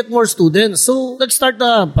 we can get more students. So, nag-start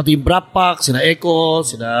na, pati yung Brapak, sina Echo,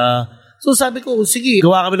 So, sabi ko, sige,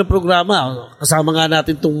 gawa kami ng programa. Kasama nga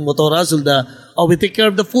natin itong Motora, Azul na, we take care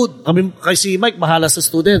of the food. Kami, kasi Mike, bahala sa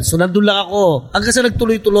students. So, nandun lang ako. Hanggang sa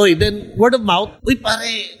nagtuloy-tuloy. Then, word of mouth, uy, pare,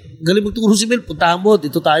 galing magturo si Mel, puntahan mo,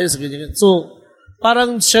 dito tayo sa ganyan. So,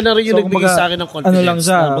 parang siya na rin yung nagbigay sa akin ng confidence. Ano lang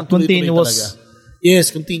siya, continuous.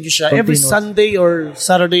 Yes, continuous siya. Every Sunday or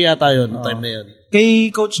Saturday yata yun, time na yun.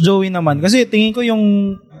 Kay Coach Joey naman, kasi tingin ko yung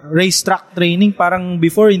racetrack training, parang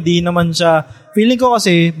before, hindi naman siya, feeling ko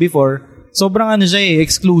kasi before, sobrang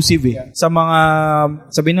exclusive eh. Sa mga,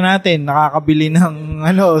 sabihin na natin, nakakabili ng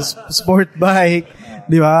sport bike,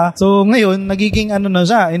 di ba? So ngayon, nagiging na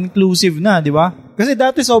siya, inclusive na, di ba? Kasi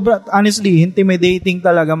dati honestly, intimidating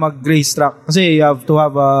talaga mag-racetrack. Kasi you have to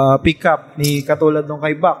have a pickup ni katulad nung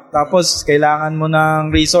kay Bak. Tapos, kailangan mo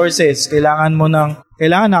ng resources, kailangan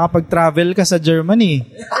nakapag-travel ka sa Germany.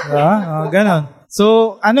 Diba? Ganon.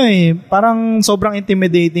 So, parang sobrang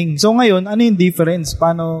intimidating. So ngayon, ano yung difference?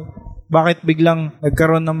 Bakit biglang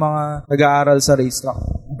nagkaroon ng mga nag-aaral sa racetrack?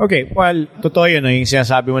 Okay, well, totoo yun. Yung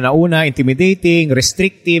sinasabi mo na una, intimidating,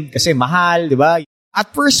 restrictive, kasi mahal, di ba?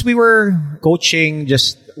 At first, we were coaching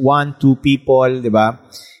just 1-2 people, di ba?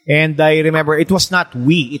 And I remember, it was not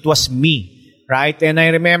we, it was me. Right? And I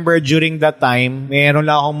remember during that time, mayroon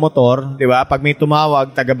lang akong motor, di ba? Pag may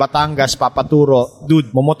tumawag, taga Batangas, papaturo,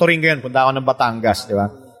 dude, mumotoring ko yun, punta ako ng Batangas, di ba?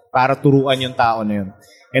 Para turuan yung tao na yun.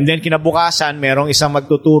 And then kinabukasan, merong isang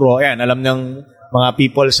magtuturo, ayan, alam ng mga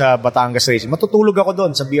people sa Batangas Racing, matutulog ako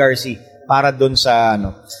doon sa BRC para doon sa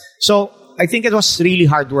So, I think it was really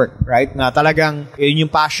hard work, right? Na talagang yun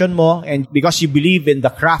yung passion mo, and because you believe in the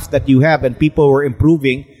craft that you have and people were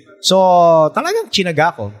improving, so talagang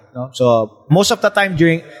chinaga ko. No? So, most of the time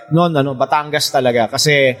during Batangas talaga,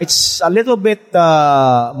 kasi it's a little bit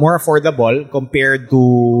more affordable compared to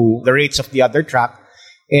the rates of the other track.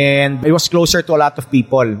 And it was closer to a lot of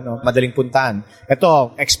people, no? Madaling puntahan.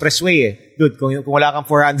 Ito, expressway eh. Dude, kung wala kang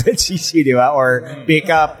 400cc, di ba? Or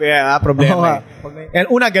pickup, problema eh. And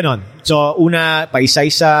una, ganon. So, una,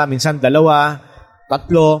 paisa-isa, minsan dalawa,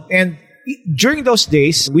 tatlo. And during those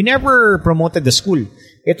days, we never promoted the school.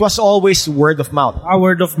 It was always word of mouth.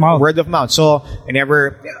 Word of mouth. Word of mouth. So, I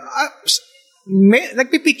never...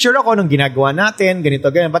 nagpipicture ako ng ginagawa natin, ganito,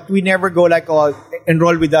 but we never go like,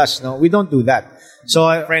 enroll with us. No, we don't do that. So,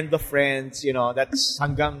 friend of friends, that's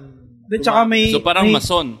hanggang... So, parang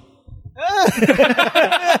mason.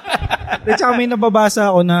 Tsaka may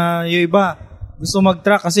nababasa ako na yung iba, gusto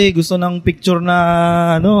mag-track kasi gusto ng picture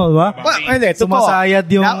na, diba? Hindi, sumasayad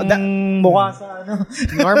yung mukha sa,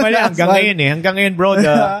 Normally, hanggang ngayon, bro,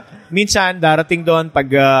 minsan, darating doon pag,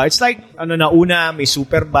 it's like, una, may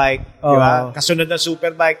superbike, diba? Kasunod na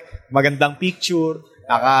superbike, magandang picture,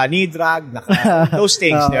 naka-knee drag, those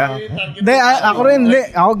things, diba? Hindi,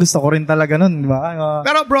 ako gusto ko rin talaga nun, diba?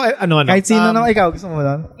 Pero bro, kahit sino naman ikaw, gusto mo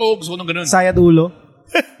nun? Oo, gusto ko nung ganun. Sayad ulo?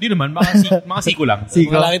 Di naman, mga siko lang.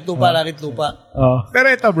 Langit lupa.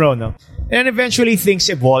 Pero ito bro, and eventually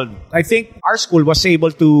things evolved. I think our school was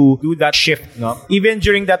able to do that shift, Even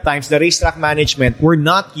during that times, the racetrack management were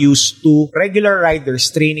not used to regular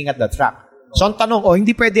riders training at the track. So ang tanong,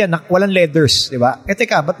 hindi pwede yan, walang leathers, di ba?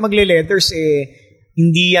 Teka, ba't magle-leathers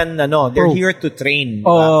hindi yan, they're here to train.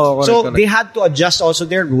 Correct, so, correct. they had to adjust also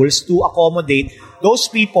their rules to accommodate those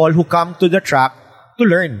people who come to the track to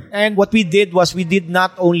learn. And what we did was, we did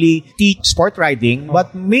not only teach sport riding,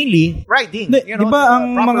 but mainly riding. Di ba,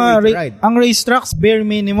 ang racetracks, bare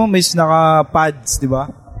minimum is naka-pads, di ba?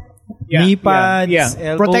 Knee pads,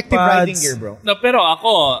 elbow protective pads. riding gear, bro. No, pero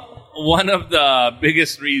ako, one of the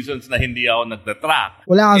biggest reasons na hindi ako nagtatrack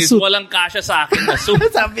Wala kang is suit. walang kasya sa akin na suit.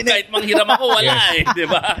 Kahit manghiram ako, wala di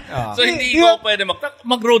ba? So, hindi ko pwede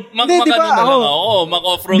mag-road, Hindi, di ba, na lang ako,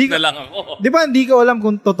 mag-off-road na lang ako. Di ba, hindi ko alam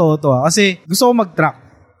kung totoo to kasi gusto ko mag-track.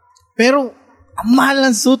 Pero, ang mahal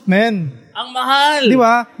ng suit, man. Ang mahal. Di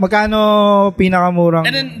ba? Magkano pinakamurang?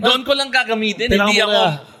 And then, doon ko lang gagamitin. Hindi ako,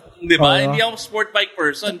 di ba? Hindi ako sport bike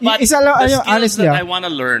person. But Isa lang, the skills honestly, that I want to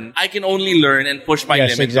learn, I can only learn and push my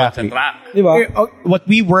limits exactly. sa track. Di ba? What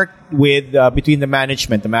we worked with between the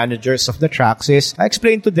management, the managers of the tracks is I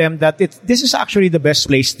explained to them that this is actually the best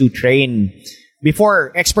place to train. Before,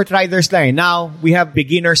 expert riders lang. Now, we have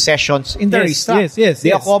beginner sessions in the racetrack. Yes. They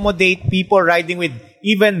accommodate people riding with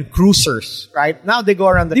even cruisers, right? Now, they go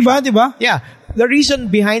around the track. Di ba? Yeah. The reason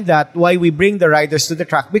behind that, why we bring the riders to the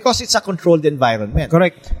track, because it's a controlled environment.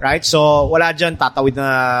 Correct. Right? So, wala dyan tatawid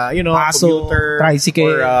na, Aso, commuter,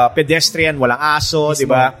 tricycle. or pedestrian, walang aso, di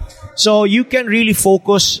ba? So, you can really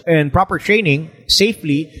focus in proper training,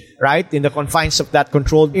 safely, right, in the confines of that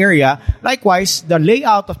controlled area. Likewise, the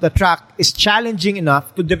layout of the track is challenging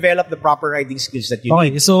enough to develop the proper riding skills that you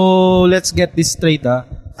need. Okay, so let's get this straight,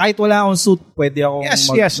 Kahit wala akong suit, pwede akong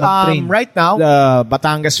mag-train. Right now, the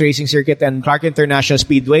Batangas Racing Circuit and Clark International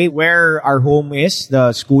Speedway, where our home is,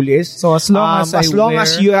 the school is. So as long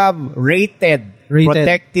as you have rated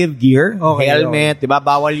protective gear, helmet, diba?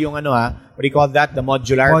 Bawal yung what do you call that? The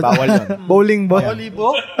modular, bawal yun. Bowling ball.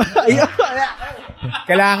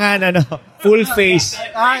 Kailangan full face.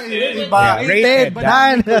 Iba. Rated.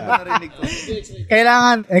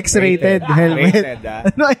 Kailangan X-rated helmet. Rated,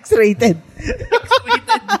 Ano X-rated?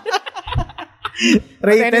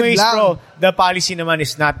 Rated anyways, lang. bro, the policy naman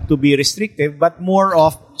is not to be restrictive, but more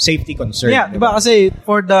of safety concern. Yeah, diba? Kasi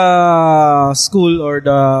for the school or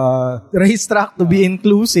the racetrack to be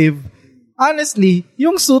inclusive, honestly,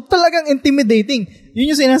 yung suit talagang intimidating.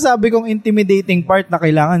 Yun yung sinasabi kong intimidating part na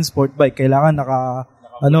kailangan sport bike, kailangan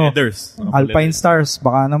leathers. Alpine Stars,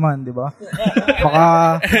 baka naman, di ba?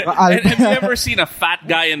 Baka And have you ever seen a fat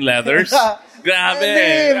guy in leathers?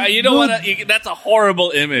 Grabe. You know what? That's a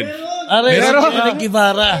horrible image. Jerry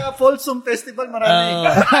Guevara. Folsom Festival,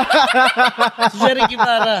 marami. Si Jerry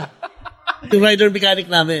Guevara. Yung rider mechanic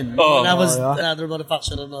namin. Oh. When I was another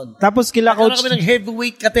manufacturer noon. Tapos kila Nagkaroon coach. kami ng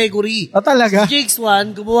heavyweight category. Talaga? Si Jakes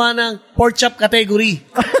One, gumawa ng pork chop category.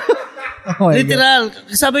 Oh my God. Literal.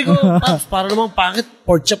 Sabi ko, Paps, para namang pangit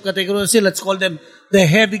pork chop category. So let's call them the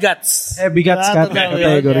heavy guts. Heavy guts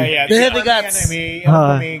category. The heavy guts.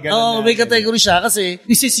 May category siya kasi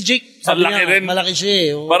si Jake, sabi Malaki niya, rin. malaki siya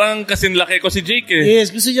eh. Parang kasing laki ko si Jake eh.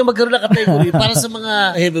 Yes, gusto niya magkaroon ng category para sa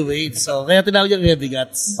mga heavyweights. So, kaya tinawag niyang heavy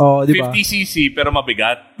guts. Oh, di ba? 50cc pero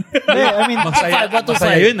mabigat. I mean,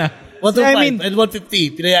 Masaya yun 125 and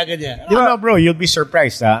 150, pinayagan niya. Bro, you'll be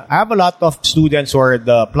surprised. I have a lot of students who are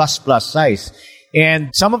the plus size. And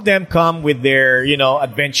some of them come with their,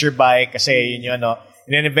 adventure bike kasi, and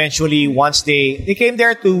then eventually, once they came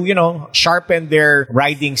there to, sharpen their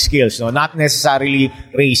riding skills, not necessarily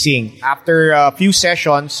racing. After a few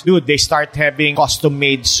sessions, they start having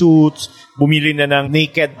custom-made suits, bumili na ng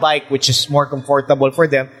naked bike, which is more comfortable for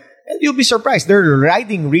them. And you'll be surprised. They're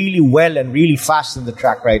riding really well and really fast on the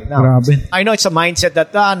track right now. Grabe. I know it's a mindset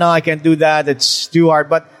that, no, I can't do that. It's too hard.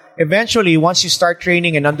 But eventually, once you start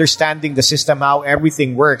training and understanding the system, how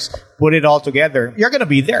everything works, put it all together, you're gonna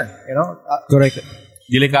be there. Correct.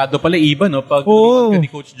 Delikado pala iba, no? Pag Oo. ni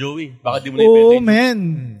Coach Joey. Baka di mo na i-maintain. Man.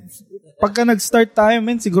 Pagka nag-start tayo,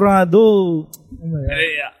 man, sigurado.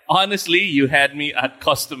 Honestly, you had me at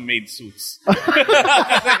custom-made suits.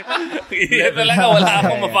 Talaga wala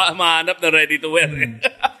akong mahanap na ready to wear.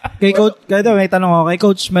 Kay Coach, kaya may tanong ako, kay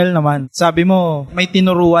Coach Mel naman, sabi mo, may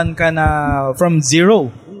tinuruan ka na from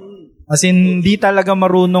zero. As in, di talaga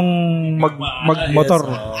marunong mag-motor.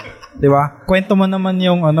 Di ba? Kwento mo naman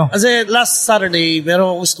yung Kasi last Saturday,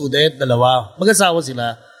 meron akong student, dalawa. Mag-asawa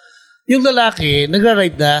sila. Yung lalaki,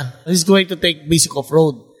 nagra-ride na. He's going to take basic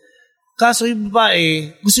off-road. Kaso yung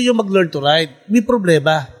babae, gusto niya mag-learn to ride. May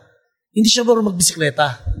problema. Hindi siya marunong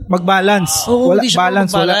magbisikleta. Mag-balance. Oo, Wala, hindi siya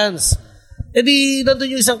balance, mag-balance. E di,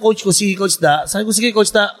 nandun yung isang coach ko, si Coach Da. Sabi ko, sige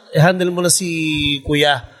Coach Da, handle mo na si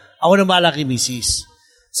Kuya. Ako na bahala kay Mrs.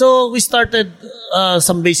 So, we started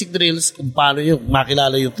some basic drills kung paano yung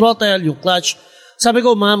makilala yung throttle, yung clutch. Sabi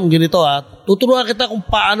ko, ma'am, ganito tuturuan kita kung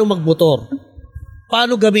paano magmotor.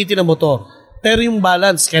 Paano gamitin ang motor. Pero yung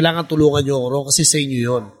balance, kailangan tulungan nyo ako kasi sa inyo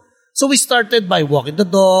yun. So, we started by walking the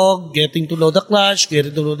dog, getting to know the clutch,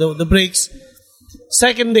 getting to know the brakes.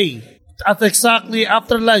 Second day, at exactly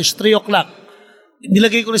after lunch, 3 o'clock,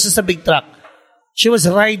 nilagay ko na siya sa big truck. She was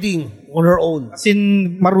riding on her own. As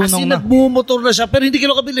in, marunong na. Nagbumotor na siya, pero hindi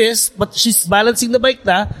kilo kabilis, but she's balancing the bike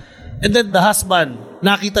na, And then the husband,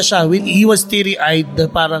 nakita siya, when he was teary-eyed, na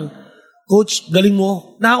parang, Coach, galing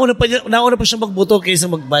mo. Nauna pa siya magmotor kaysa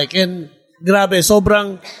magbike. And grabe,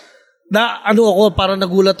 sobrang, parang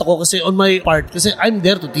nagulat ako kasi on my part, kasi I'm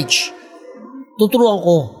there to teach. Tuturuan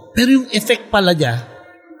ko. Pero yung effect pala niya,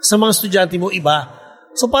 sa mga estudyante mo, iba.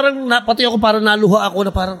 So parang, pati ako parang naluha ako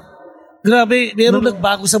na parang, grabe, meron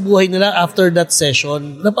nagbago sa buhay nila after that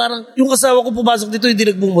session. Na parang, yung kasawa ko pumasok dito, hindi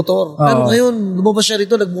nagmumotor. Pero ngayon, lumabas siya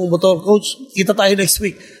rito, nagmumotor. Coach, kita tayo next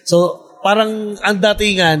week. So, parang ang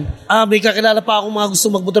datingan, may kakilala pa akong mga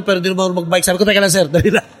gusto magmotor pero hindi naman magbike. Sabi ko, teka lang sir,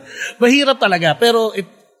 dali lang. Mahirap talaga. Pero,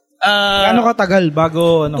 ano katagal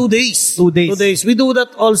bago, 2 days. 2 days. 2 days. We do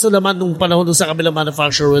that also naman nung panahon sa kabilang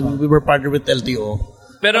manufacturer when we were partnered with LTO.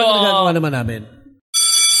 Pero, nagagawa naman namin.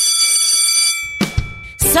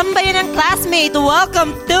 Sambayan ng classmate,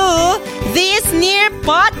 welcome to This Near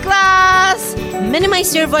Podcast!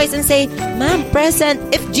 Minimize your voice and say, Ma'am, present.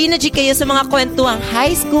 If Gina G kayo sa mga kwentuang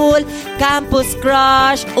high school, campus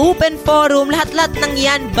crush, open forum, lahat-lahat ng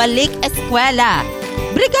yan, balik eskwela.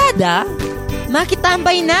 Brigada,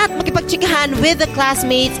 makitambay na at makipagtsikahan with the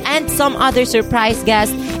classmates and some other surprise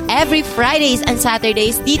guests every Fridays and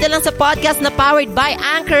Saturdays dito lang sa podcast na powered by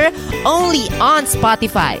Anchor, only on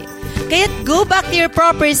Spotify. Kaya't go back to your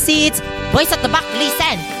proper seats. Boys at the back,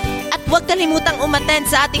 listen. At huwag kalimutang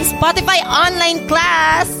umattend sa ating Spotify online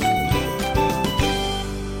class.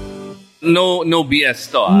 No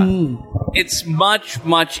BS to. It's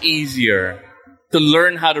much easier to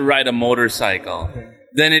learn how to ride a motorcycle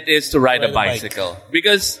than it is to ride a bicycle.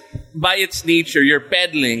 Because by its nature, you're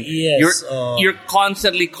pedaling. Yes, You're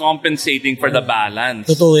constantly compensating for the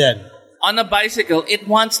balance. Totoo yan. On a bicycle, it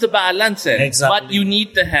wants the balance Exactly. But you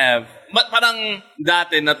need to have... parang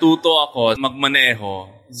dati natuto ako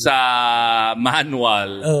magmaneho sa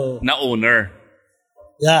manual na owner.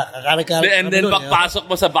 Yeah, and then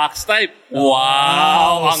pagpasok mo sa box type,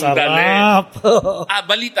 wow, ang dali.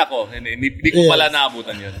 Balita ko. Hindi ko pala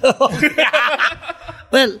naabutan yun.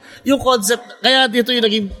 Well, yung concept, kaya dito yung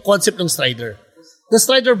naging concept ng Strider. The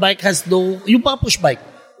Strider bike has yung push bike,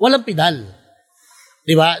 walang pedal.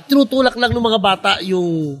 Diba? Tinutulak lang ng mga bata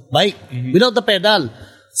yung bike without the pedal.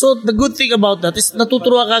 So, the good thing about that is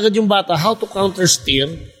natuturuan kagad yung bata how to counter-steer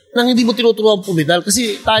nang hindi mo tinuturuan pumidal.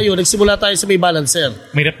 Kasi nagsimula tayo sa may balancer.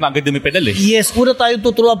 Mahirap na agad yung may pedal eh. Yes, una tayo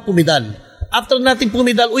tuturuan pumidal. After natin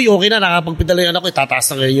pumidal, okay na, nakapagpidal yung anak ko, tataas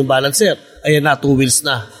na ngayon yung balancer. Ayan na, 2 wheels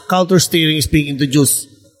na. Counter-steering is being introduced.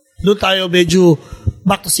 Doon tayo medyo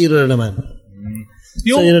back to zero na naman.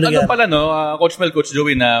 Yung pala, Coach Mel, Coach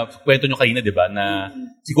Joey, na kwento nyo kanina, di ba, na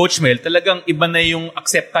si Coach Mel, talagang iba na yung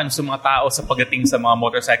acceptance ng mga tao sa pagdating sa mga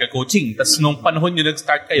motorcycle coaching. Tapos nung panahon nyo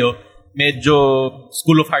nag-start kayo, medyo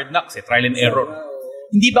school of hard knocks, trial and error.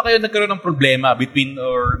 Hindi ba kayo nagkaroon ng problema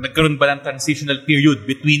or nagkaroon ba ng transitional period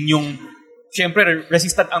between yung, syempre,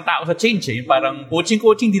 resistant ang tao sa change yung parang coaching,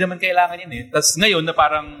 di naman kailangan yan Tapos ngayon na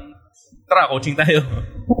parang, tara, coaching tayo.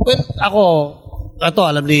 Well,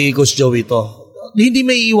 alam ni Coach Joey to. Hindi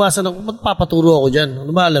may iwasan ako, magpapaturo ako dyan.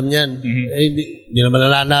 Ano ba alam yan? Hindi naman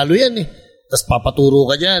nanalo yan Tapos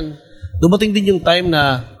papaturo ka dyan. Dumating din yung time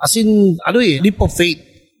na, leap of faith.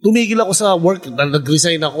 Tumigil ako sa work.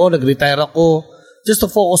 Nag-resign ako, nag-retire ako, just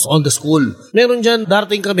to focus on the school. Meron dyan,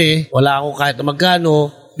 darating kami, wala ako kahit na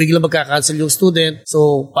magkano, biglang magka-cancel yung student.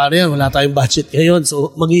 So, paano yan? Wala tayong budget ngayon.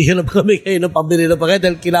 So, maghihirap kami kayo ng pambili na pagkain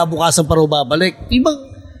dahil kinabukasan pa rin babalik.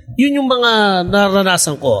 Yun yung mga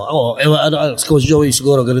naranasan ko. Ako, Coach Joey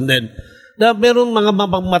siguro, ganun din. Na meron mga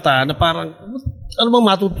mata na parang, ano bang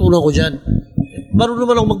matutunan ko dyan? Marunong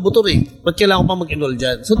naman ako magmotor Ba't kailangan ko pa mag-enroll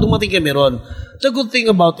dyan? So, dumating kami ron. The good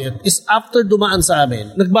thing about it is after dumaan sa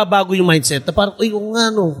amin, nagbabago yung mindset na parang,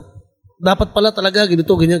 dapat pala talaga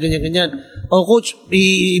ganito, ganyan. Coach,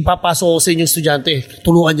 ipapasok ko sa inyong estudyante.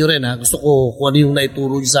 Tulungan nyo rin Gusto ko kung ano yung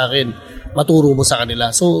naituro nyo sa akin, maturo mo sa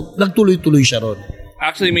kanila. So, nagtuloy-tuloy siya ron.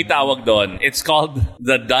 Actually, may tawag doon. It's called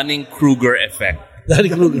the Dunning-Kruger effect.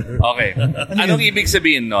 Dunning-Kruger. Okay. Anong ibig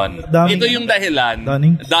sabihin nun? Ito yung dahilan.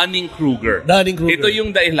 Dunning-Kruger. Ito yung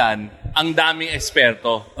dahilan, ang daming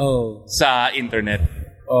eksperto sa internet.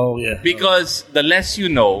 Oh, yeah. Because the less you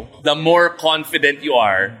know, the more confident you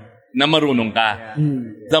are na marunong ka.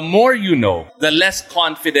 The more you know, the less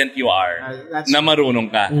confident you are na marunong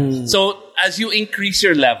ka. So, as you increase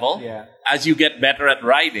your level, as you get better at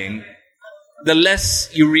riding, the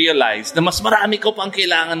less you realize na mas marami ko pang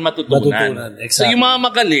kailangan matutunan. Exactly. So yung mga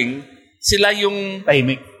magaling, sila yung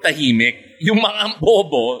tahimik. Yung mga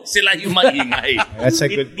bobo, sila yung maingay. That's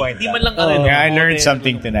a good point. Di man lang I learned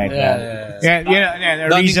something tonight.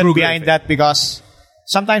 The reason behind that because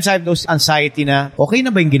sometimes I have those anxiety na, okay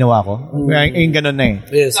na ba yung ginawa ko? Yung ganun na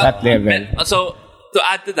Yes. That level. So, to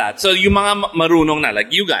add to that, so yung mga marunong na,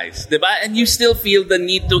 like you guys, diba? And you still feel the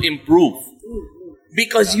need to improve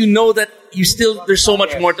because you know that there's so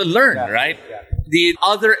much more to learn, right? The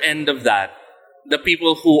other end of that, the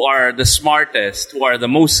people who are the smartest, who are the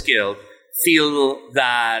most skilled, feel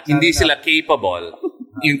that hindi sila capable.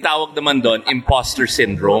 Yung tawag naman doon, imposter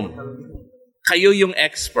syndrome. Kayo yung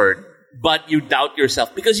expert, but you doubt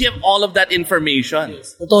yourself because you have all of that information.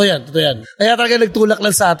 Yes. Totoo yan. Kaya talaga nagtulak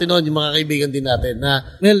lang sa atin noon, yung mga kaibigan din natin, na,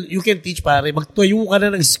 well, you can teach, pare. Magtuyo ka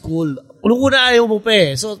na ng school. Una ayaw mo pa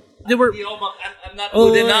eh. So, they were... I'm not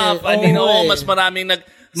good enough. I mean, mas maraming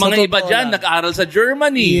mga iba dyan, nag-aral sa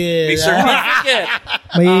Germany. Yeah. May certificate.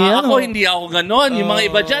 Ako, hindi ako ganon. Yung mga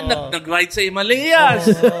iba dyan, nag-ride sa Himalayas.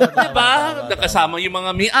 Diba? Nakasama yung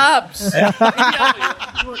mga me-ups.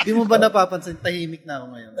 Di mo ba napapansin, tahimik na ako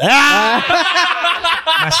ngayon?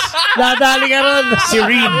 Mas nadali ka ron.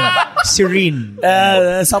 Serene.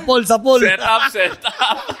 Sapol. Set up.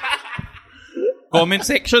 Comment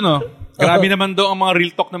section, oh. Grabe naman daw ang mga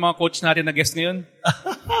real talk ng mga coach natin na guest ngayon.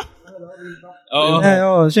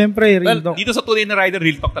 Siyempre, real talk. Dito sa Tunay na Rider,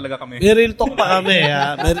 real talk talaga kami. May real talk pa kami.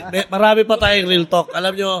 Marami pa tayong real talk.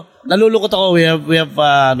 Alam nyo, nalulungkot ako.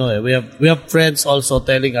 We have friends also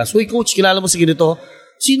telling us, "Uy, coach, kilala mo si ganito?"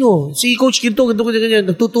 Sino? Si coach ganito, ganyan.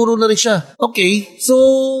 Nagtuturo na rin siya. Okay, so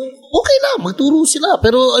okay lang, magturo sila.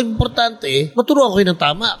 Pero ang importante, maturuan ko kayo ng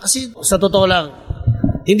tama. Kasi sa totoo lang,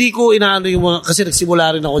 hindi ko inaano yung mga, kasi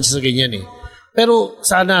nagsimula rin ako sa ganyan eh. Pero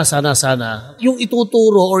sana, yung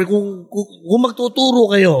ituturo or kung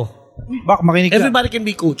magtuturo kayo, Bak, makinig ka. Everybody can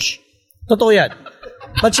be coach. Totoo yan.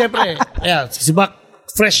 But syempre, si Bak,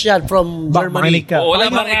 fresh yan from Germany. Wala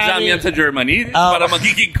bang exam yan sa Germany para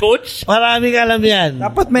magiging coach? Maraming alam yan.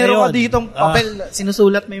 Dapat meron ka ditong papel,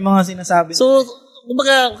 sinusulat mo yung mga sinasabi. So,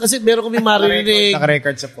 kumbaga, kasi meron kami marinig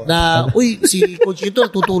naka-record sa phone. na, uy, si coach ito,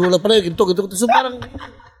 tuturo lang pala, ganito. So parang,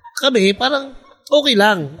 parang, okay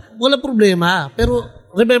lang. Walang problema. Pero,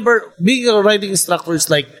 remember, being a riding instructor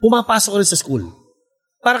is like, pumapasok ka rin sa school.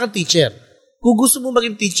 Para kang teacher. Kung gusto mo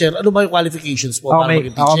maging teacher, ano ba yung qualifications mo para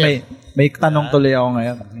maging teacher? May tanong tuloy ako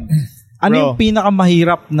ngayon. Ano yung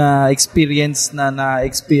pinakamahirap na experience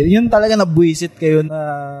na-experience? Yun talaga nabuisit kayo na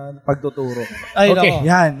pagtuturo. Ay, okay.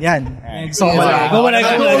 Yan. So, Go.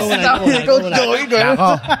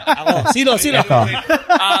 Sino?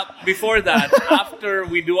 Before that, after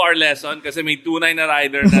we do our lesson, kasi may tunay na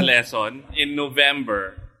rider na lesson in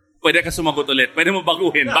November, pwede ka sumagot ulit. Pwede mo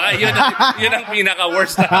baguhin. Baka yun ang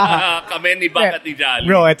pinaka-worst na kami ni Bak at ni Jolly.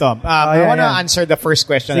 Bro, ito. I wanna answer the first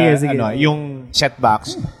question. Sige. Yung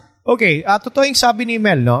setbacks. Okay, totoo yung sabi ni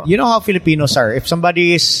Mel, no? You know how Filipinos are. If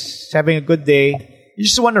somebody is having a good day, you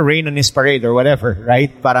just want to rain on his parade or whatever,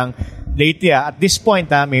 right? Parang lately, at this point,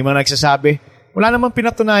 may mga nagsasabi, wala namang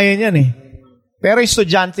pinatunayan yan eh. Pero yung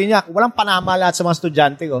estudyante niya, walang panama lahat sa mga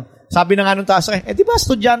estudyante ko. Sabi na nga nung taas, di ba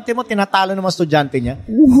estudyante mo, tinatalo ng mga estudyante niya?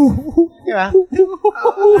 Di ba?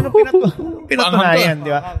 Ano pinatunayan, di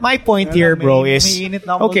ba? My point here, bro, is,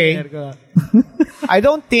 okay, I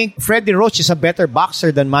don't think Freddie Roach is a better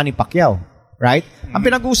boxer than Manny Pacquiao. Right? Ang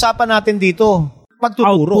pinag-uusapan natin dito,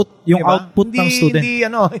 pagtuturo. Yung output ng student.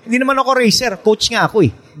 Hindi naman ako racer. Coach nga ako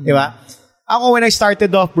eh. Di ba? Ako, when I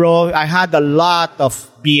started off, bro, I had a lot of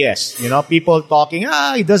BS. People talking,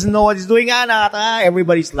 he doesn't know what he's doing.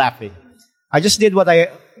 Everybody's laughing. I just did what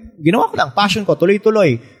ginawa ko lang. Passion ko,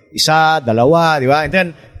 tuloy-tuloy. Isa, dalawa, di ba? And then,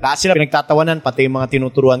 lahat sila pinagtatawanan, pati yung mga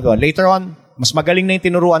tinuturuan ko. Later on, mas magaling na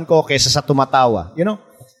yung tinuruan ko kaysa sa tumatawa.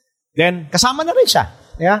 Then, kasama na rin siya.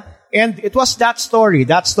 Yeah? And it was that story.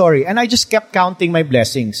 And I just kept counting my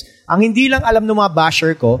blessings. Ang hindi lang alam ng mga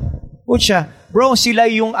basher ko, bro,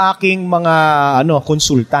 sila yung aking mga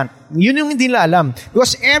consultant. Yun yung hindi nila alam.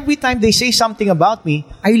 Because every time they say something about me,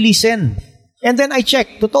 I listen. And then I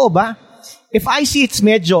check, totoo ba? If I see it's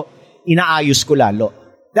medyo, inaayos ko lalo.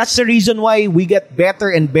 That's the reason why we get better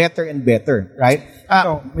and better and better, right?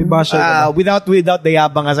 May basher without the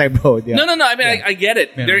yabang as I bro. Yeah. No. I mean, I get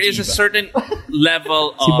it. There is a certain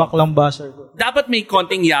level of... Si Bak lang basher ko. Dapat may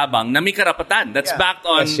konting yabang na may karapatan. That's backed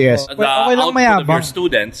on yes. the output of your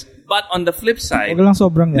students. But on the flip side,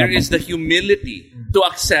 there is the humility to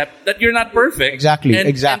accept that you're not perfect. Exactly. And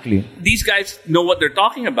these guys know what they're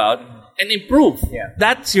talking about and improve. Yeah.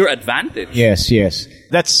 That's your advantage. Yes.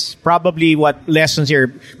 That's probably what lessons here.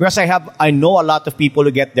 Because I know a lot of people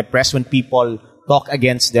who get depressed when people talk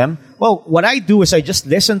against them. Well, what I do is I just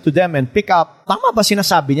listen to them and pick up, tama ba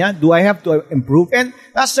sinasabi niya? Do I have to improve? And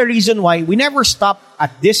that's the reason why we never stop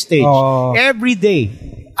at this stage. Every day,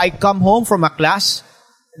 I come home from a class,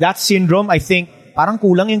 that syndrome, I think, parang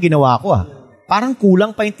kulang yung ginawa ko. Parang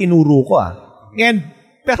kulang pa yung tinuro ko. And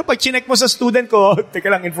Pero pag chinek mo sa student ko, teka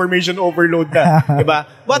lang, information overload na. Diba?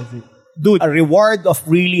 But, dude, a reward of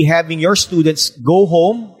really having your students go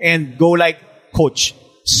home and go like, coach,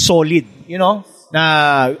 solid,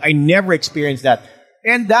 na I never experienced that.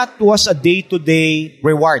 And that was a day-to-day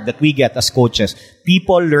reward that we get as coaches.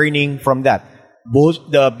 People learning from that. Both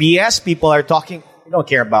the BS people are talking, you don't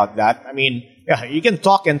care about that. I mean, yeah, you can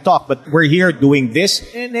talk and talk, but we're here doing this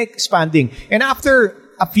and expanding. And after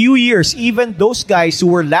a few years, even those guys who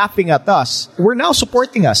were laughing at us were now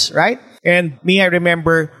supporting us, right? And me, I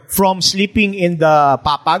remember from sleeping in the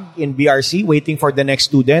papag in BRC, waiting for the next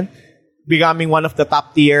student, becoming one of the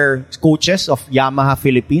top tier coaches of Yamaha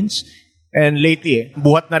Philippines. And lately,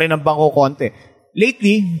 buhat na rin ang bangko konti.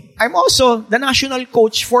 Lately, I'm also the national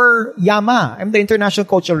coach for Yamaha. I'm the international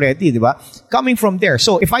coach already, di ba? Coming from there.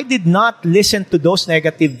 So if I did not listen to those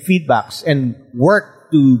negative feedbacks and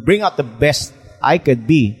work to bring out the best I could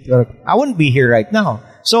be, I wouldn't be here right now.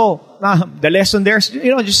 So the lesson there is,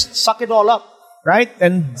 just suck it all up, right?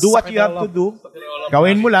 And do what you have to do.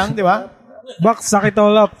 Gawin mo lang, di ba? Bak, suck it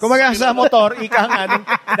all up. Kumaga sa motor, ika nga,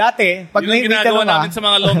 dati, pag yun ang ginagawa namin sa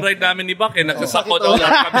mga long ride namin ni Bak, nagsasakot all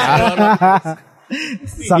up kami.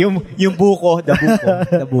 yung buko, the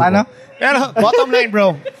buko. Ano? Pero, bottom line,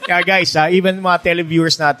 bro. Yeah, guys, even mga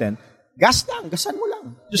televiewers natin, gasan mo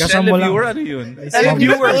lang. Just televiewer, ano yun?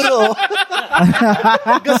 Televiewers.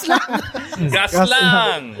 Gas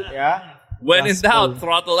lang. Yeah. When in doubt,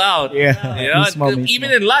 throttle out. Yeah.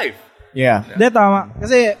 Even in life. Yeah. Hindi, tama.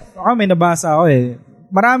 Kasi may nabasa ako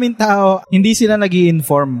Maraming tao, hindi sila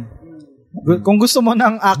nag-i-inform. Kung gusto mo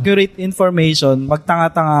ng accurate information,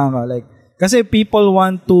 magtanga-tanga ka. Kasi people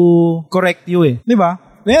want to correct you Di ba?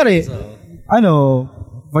 Mayari,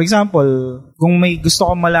 for example, kung may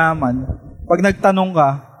gusto kang malaman, pag nagtanong ka,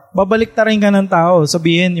 babalik ta rin ka ng tao,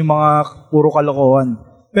 sabihin yung mga puro kalokohan.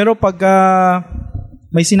 Pero pag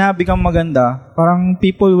may sinabi kang maganda, parang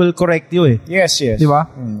people will correct you Yes. Di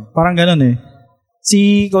ba? Parang ganun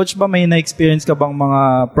Si Coach ba, may na-experience ka bang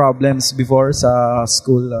mga problems before sa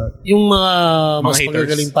school? Yung mga mas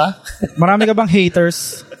magagaling pa? Marami ka bang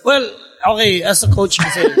haters? Well, okay, as a coach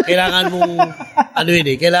kasi, kailangan mong,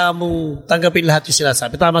 kailangan mong tanggapin lahat yung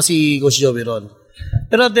sinasabi. Tama si Coach Joey ron.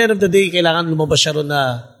 Pero at the end of the day, kailangan lumabas siya ron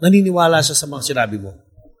na naniniwala siya sa mga sinabi mo.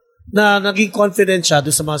 Na naging confident siya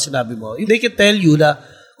doon sa mga sinabi mo. They can tell you na,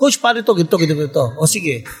 Coach, paano ito, ganito. O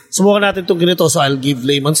sige, subukan natin itong ganito. So I'll give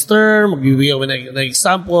layman's term, magbibigay ako ng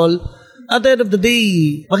example. At the end of the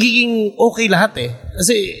day, magiging okay lahat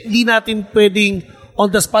Kasi hindi natin pwedeng on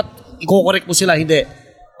the spot, i-correct mo sila, hindi.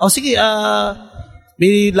 O sige,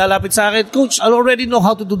 may lalapit sa akin, Coach, I already know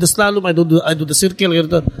how to do the slalom, I do the circle,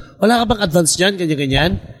 ganito. Wala ka bang advance dyan,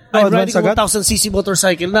 ganyan? I'm riding a 1,000cc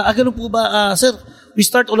motorcycle na. Ganun po ba, sir? We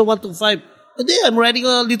start on a 125. Hindi, I'm riding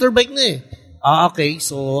a liter bike na okay.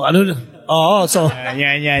 So, so...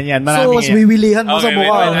 Yan. So, mas wiwilihan mo sa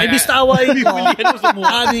mukha. Ay, bistawain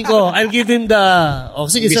ko. I'll give him the...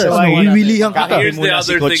 sige, sir. Wiwilihan ka. Here's the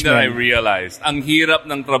other thing that I realized. Ang hirap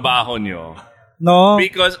ng trabaho nyo. No.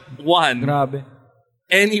 Because, one, grabe.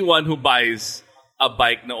 Anyone who buys a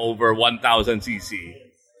bike na over 1,000cc,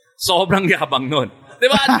 sobrang yabang nun.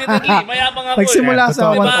 Diba? Admittedly, mayabang ako. Nagsimula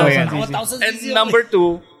sa diba? 1,000cc. And number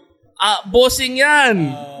two, bossing yan.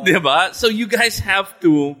 Diba? So you guys have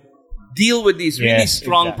to deal with these really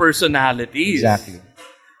strong personalities. Exactly.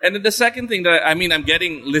 And then the second thing that I'm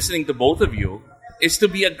listening to both of you, is to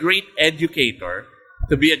be a great educator,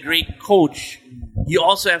 to be a great coach, you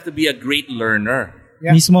also have to be a great learner.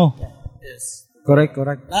 Yeah. Mismo. Yes. Correct.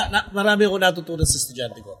 Marami ako natutunan sa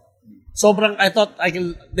estudyante ko. Sobrang, I thought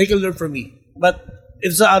they can learn from me. But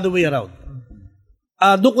it's the other way around.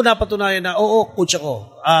 Doon ko napatunayan na, coach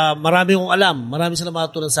ako. Marami akong alam. Marami silang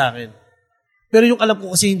matutunan sa akin. Pero yung alam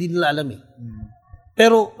ko kasi hindi nila alam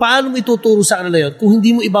Pero paano mo ituturo sa kanila yun kung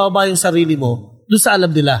hindi mo ibababa yung sarili mo doon sa alam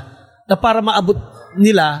nila na para maabot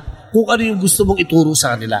nila kung ano yung gusto mong ituro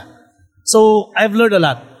sa kanila. So, I've learned a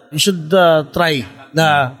lot. You should try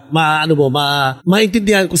na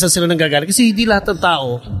maintindihan kung saan sila nanggagaling. Kasi hindi lahat ng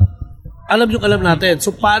tao alam yung alam natin.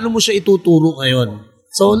 So, paano mo siya ituturo ngayon?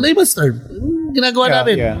 So, layman's term. Ginagawa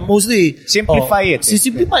namin. Mostly. Simplify it.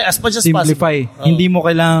 Simplify as much as possible. Hindi mo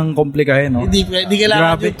kailangang komplikahin, no? Hindi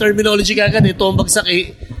kailangan yung terminology kagad. Ito ang bagsak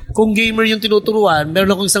Kung gamer yung tinuturuan,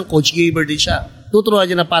 meron akong isang coach, gamer din siya. Tuturuan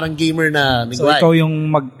niya na parang gamer na So, ikaw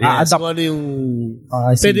yung mag-a-adapt. So, ano yung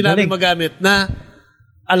pwede namin magamit na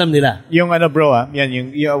alam nila. Yung bro,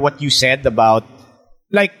 yan, what you said about,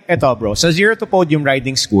 like, eto bro, sa Zero to Podium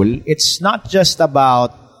Riding School, it's not just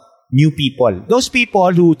about new people. Those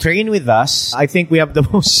people who train with us, I think we have the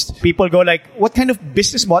most people go like, what kind of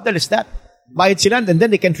business model is that? bayad sila and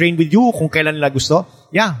then they can train with you kung kailan nila gusto.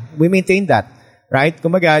 Yeah, we maintain that. Right?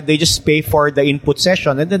 Kumbaga, they just pay for the input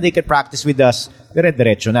session and then they can practice with us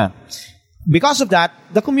dire-diretso na. Because of that,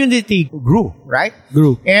 the community grew, right?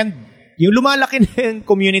 Grew. And yung lumalaki na yung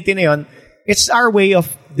community na yun, it's our way of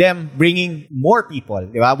them bringing more people.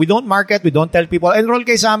 Di ba? We don't market, we don't tell people, enroll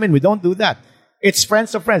kayo sa amin. We don't do that. It's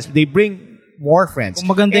friends of friends. They bring more friends.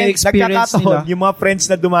 Kung maganda yung experience nila. Yung mga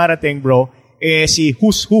friends na dumarating, bro, si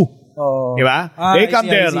Who's Who. Oh. Di ba? They come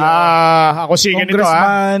there. Ako si ganito,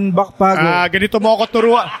 Congressman Bakpago. Ganito mo ako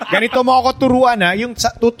turuan. Ganito mo ako turuan, ha? Yung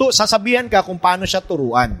sasabihan ka kung paano siya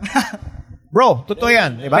turuan. Bro, totoo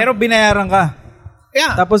yan. Diba? Pero binayaran ka.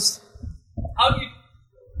 Yeah. Tapos,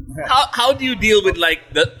 how do you deal with like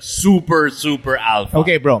the super alpha?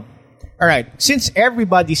 Okay, bro. Alright. Since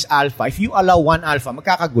everybody's alpha, if you allow one alpha,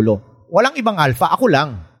 magkakagulo. Walang ibang alpha, ako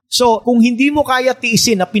lang. So, kung hindi mo kaya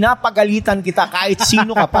tiisin na pinapagalitan kita kahit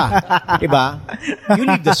sino ka pa, diba? You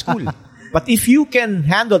leave the school. But if you can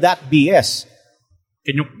handle that BS,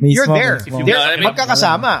 you're there.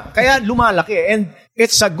 Magkakasama. Kaya lumalaki. And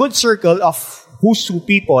it's a good circle of who's who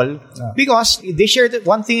people because they share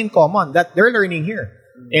one thing in common that they're learning here.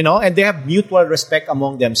 You know, and they have mutual respect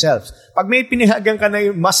among themselves. Pag may pinahagan ka na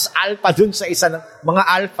yung mas alpha dun sa isa ng mga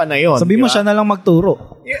alpha na yon. Sabi mo siya na lang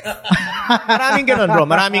magturo. Maraming ganun, bro.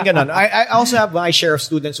 Maraming ganun. I also have my share of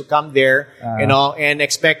students who come there, you know, and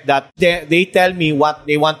expect that they tell me what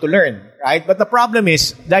they want to learn. Right? But the problem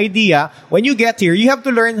is, the idea, when you get here, you have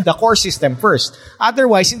to learn the core system first.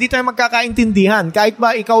 Otherwise, hindi tayo magkakaintindihan. Kahit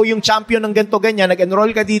ba ikaw yung champion ng ganito ganyan,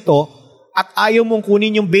 nag-enroll ka dito, at ayaw mong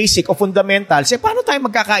kunin yung basic o fundamental, paano tayo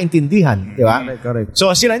magkakaintindihan? Di ba? Correct. So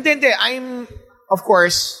sila, hindi. Of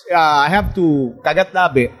course, I have to kagat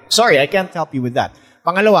labi. Sorry, I can't help you with that.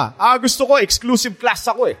 Pangalawa, gusto ko, exclusive class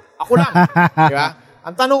ako eh. Ako lang. Di ba?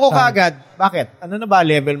 Ang tanong ko kaagad, bakit? Ano na ba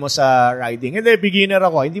level mo sa riding? Hindi, beginner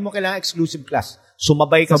ako. Hindi mo kailangan exclusive class.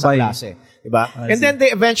 Sumabay ka sa klase. Diba? And then they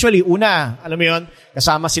eventually, alam mo yun,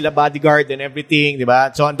 kasama sila bodyguard and everything, diba?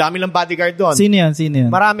 So, ang dami lang bodyguard doon. Sino yan?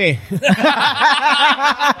 Marami.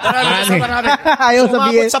 Marami. Ayaw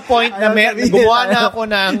sabihin. Sa point na gumawa na ako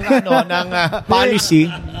ng policy.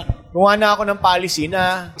 Gumawa na ako ng policy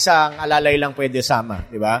na isang alalay lang pwede sama,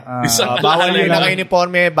 di ba? Bawal may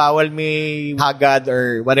naka-uniforme, bawal may hagad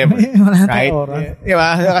or whatever. Right? Di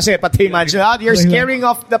ba? Kasi pati imagine, you're scaring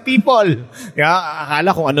off the people. Yeah,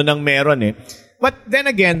 akala kung ano nang meron eh. But then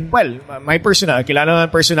again, well, kilala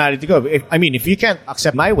ng personality ko. If you can't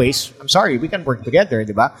accept my ways, I'm sorry, we can work together,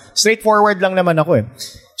 di ba? Straightforward lang naman ako eh.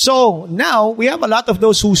 So, now, we have a lot of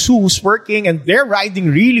those who's working and they're riding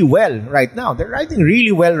really well right now. They're riding really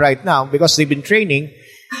well right now because they've been training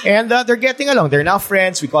and they're getting along. They're now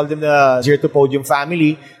friends. We call them the Zero to Podium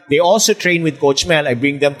family. They also train with Coach Mel. I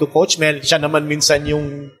bring them to Coach Mel. Siya naman minsan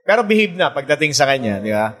yung... Pero behave na pagdating sa kanya, di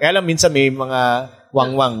ba? Kaya lang minsan may mga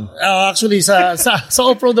wang-wang. Actually, sa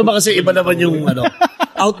off-road naman kasi iba naman yung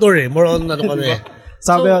outdoor eh. More on kami.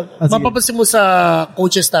 Mapapansin mo sa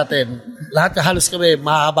coaches natin, lahat halos kami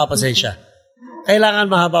mahaba pasensya. Kailangan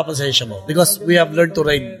mahaba pasensya mo because we have learned to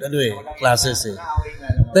ride classes eh.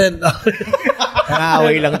 Then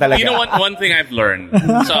away lang talaga. You know one thing I've learned.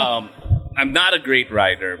 So I'm not a great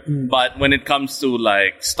rider, but when it comes to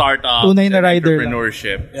like startup and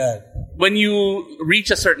entrepreneurship, when you reach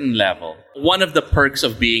a certain level, one of the perks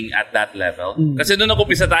of being at that level, kasi nung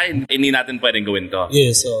nag-umpisa tayo, hindi natin pwedeng gawin to,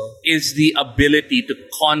 is the ability to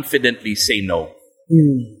confidently say no.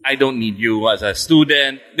 I don't need you as a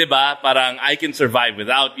student, diba? Parang I can survive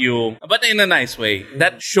without you. But in a nice way.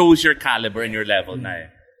 That shows your caliber and your level na eh.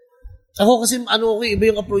 Ako kasi iba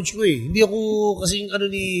yung approach ko eh. Hindi ako kasi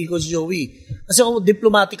ni Coach Joey. Kasi ako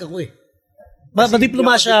diplomatic ako eh.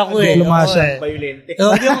 Madiplomasya ako eh. Diplomasya. Violente.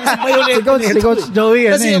 Hindi ako kasi violente. Si Coach Joey,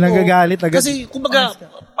 nagagalit. Kasi, kumbaga,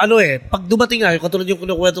 pag dumating nga, katulad yung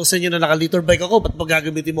kinukwento ko sa inyo na naka-liter bike ako, ba't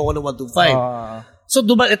pag-gagamitin mo ako ng 125? So,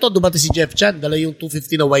 dumating si Jeff Chan, dala yung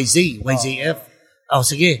 250 na YZF.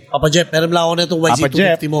 Sige, Papa Jeff, meron lang ako na itong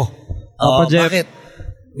YZ250 mo. Papa Jeff. Bakit?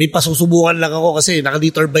 May pasusubukan lang ako kasi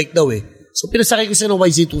naka-liter bike daw eh. So, pinasakay ko siya ng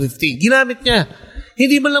YZ250. Ginamit niya.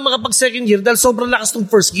 Hindi man lang makapag second gear dahil sobrang lakas ng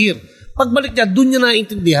first gear. Pagbalik niya, doon niya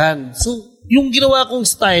naiintindihan. So, yung ginawa kong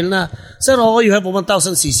style na, Sir, okay, you have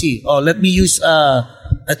 1,000cc. Let me use a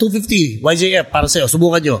 250 YJF para sa'yo.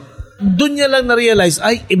 Subukan nyo. Doon niya lang na-realize,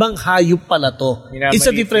 ay, ibang hayop pala to. It's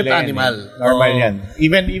a different animal. Normal yan.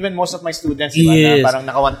 Even most of my students, na parang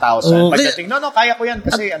naka 1,000. Pagdating, no, kaya ko yan.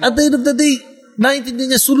 Kasi, at the end of the day,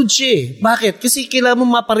 naiintindihan niya, sunod siya eh. Bakit? Kasi kailangan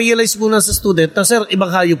mo maparealize muna sa student na, Sir,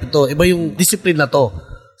 ibang hayop ito. Iba yung discipline na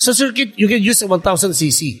to. Sa circuit, you can use a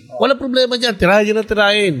 1,000cc. Walang problema dyan.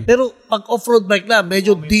 Tirahin. Pero pag off-road bike na,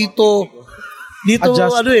 medyo dito, Dito,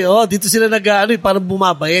 Adjust. dito sila parang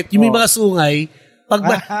bumabayit. Yung may mga sungay,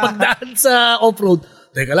 pagdaan sa off-road,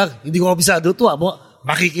 teka lang, hindi ko kabisado ito.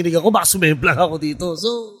 Makikinig ako, baka sumemplang ako dito.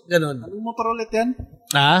 So, ganun. Anong motor ulit yan?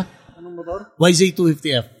 Ha? Anong motor?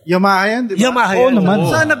 YZ250F. Yamaha yan, di ba? Yamaha Oo yan. naman.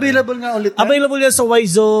 Saan available nga ulit yan? Available yan sa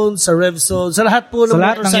Y-Zone, sa RevZone, sa lahat po Sa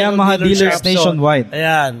lahat ng motorcycle Yamaha dealers dealerships. nationwide.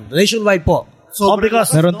 Ayan, nationwide po. Sobrang Because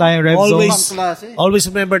Meron tayong rev always, zone. klase. always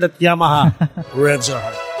remember that Yamaha revs are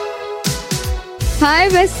hard.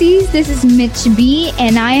 Hi, besties. This is Mitch B,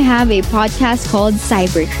 and I have a podcast called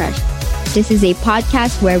Cyber Crush. This is a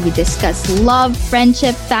podcast where we discuss love,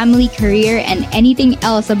 friendship, family, career, and anything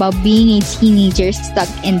else about being a teenager stuck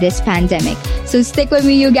in this pandemic. So stick with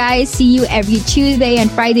me, you guys. See you every Tuesday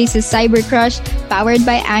and Fridays to Cyber Crush, powered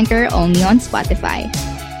by Anchor, only on Spotify.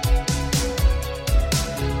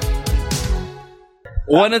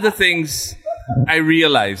 One of the things I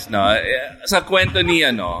realized, sa kwento ni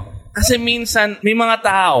kasi minsan may mga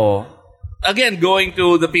tao, again, going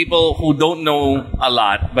to the people who don't know a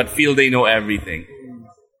lot but feel they know everything.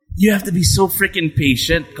 You have to be so freaking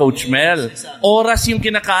patient, Coach Mel. Oras yung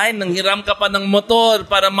kinakain, nanghiram ka pa ng motor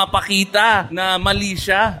para mapakita na mali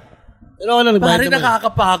siya. Pero ano, Pare,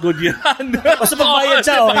 nakakapagod yan. Basta pagbayad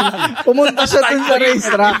siya, okay lang. Pumunta siya dun sa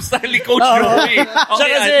racetrack. Yung style ni Coach Joey.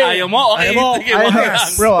 Okay, ayaw mo? Okay, sige, wag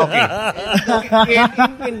lang. Bro, okay.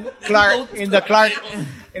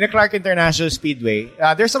 In the Clark International Speedway,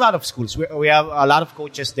 there's a lot of schools. We have a lot of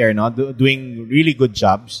coaches there, doing really good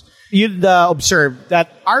jobs. You'd observe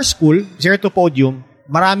that our school, Zero to Podium,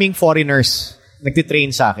 maraming foreigners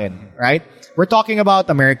nagtitrain sa akin, right? We're talking about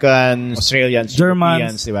Americans, Australians, Germans,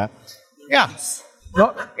 Europeans, di ba? Yeah.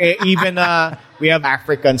 No, even we have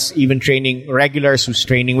Africans even training, regulars who's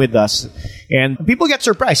training with us. And people get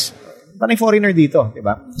surprised. Panay foreigner dito, di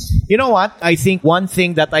ba? You know what? I think one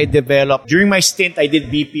thing that I developed during my stint, I did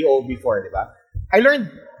BPO before, di ba? I learned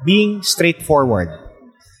being straightforward.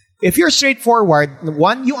 If you're straightforward,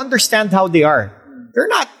 one, you understand how they are. They're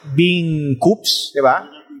not being coops, di ba?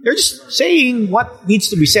 They're just saying what needs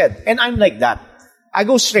to be said. And I'm like that. I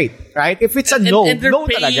go straight, right? If it's a no, and they're no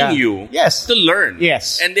paying talaga. you Yes. to learn.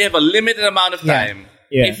 Yes. And they have a limited amount of time.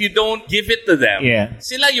 Yeah. If you don't give it to them,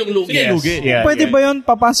 sila yung lugi. Yes. Yeah, Pwede ba yun,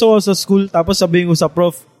 papasok ko sa school, tapos sabihin ko sa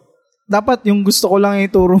prof, dapat yung gusto ko lang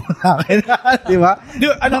ituro sa akin. Di ba?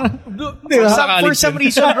 For some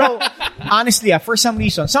reason, bro, honestly, for some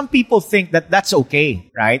reason, some people think that that's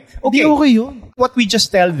okay, right? Hindi okay yun. What we just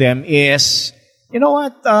tell them is, you know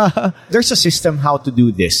what? There's a system how to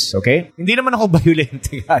do this, okay? Hindi naman ako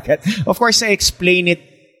violent agad. Of course, I explain it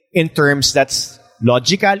in terms that's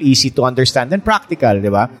logical, easy to understand, and practical,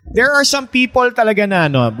 di ba? There are some people talaga na,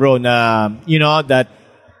 that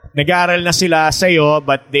nag-aaral na sila sa'yo,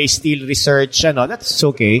 but they still research, that's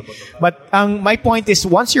okay. But my point is,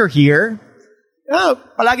 once you're here,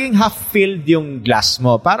 palaging half-filled yung glass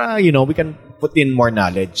mo para, we can put in more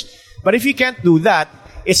knowledge. But if you can't do that,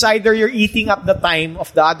 it's either you're eating up the time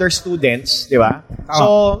of the other students, di ba?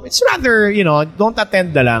 So, it's rather, don't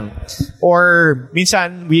attend na lang. Or,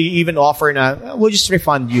 minsan, we even offer na, we'll just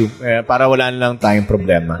refund you para wala na lang tayong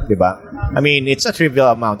problema, di ba? I mean, it's a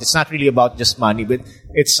trivial amount. It's not really about just money, but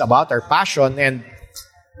it's about our passion. And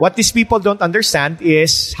what these people don't understand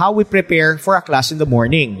is how we prepare for a class in the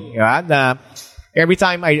morning. Yeah? Na every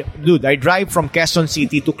time I drive from Quezon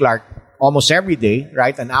City to Clark almost every day,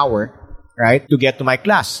 right? An hour. Right? To get to my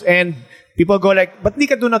class. And people go like, ba't di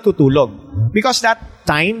ka doon natutulog? Because that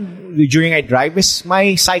time, during I drive, is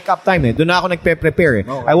my psych up time. Doon na ako nagpe-prepare.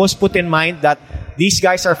 I was put in mind that these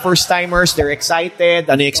guys are first-timers, they're excited,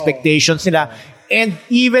 ano yung expectations nila. And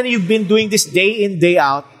even you've been doing this day in, day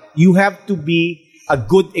out, you have to be a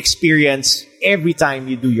good experience every time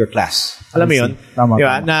you do your class. Alam mo yun?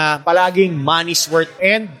 Tama. Na palaging money's worth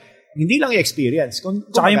and hindi lang yung experience.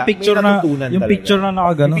 Tsaka yung picture na, picture na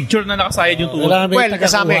nakagano. Picture na nakasayad yung tuhod. Well,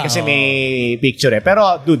 kasama kasi may picture eh. Pero,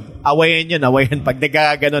 dude, awayan yun. Pag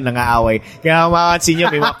nagkaganon, nangaaway. Kaya mapansin nyo,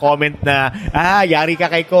 may mga comment na, yari ka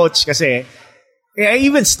kay coach. Kasi, I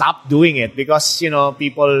even stopped doing it because,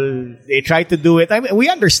 people, they try to do it. I mean, we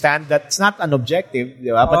understand that it's not an objective,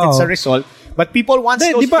 di ba? But it's a result. But people want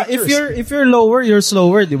those diba, pictures. If you're lower, you're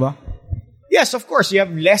slower, di ba? Yes, of course. You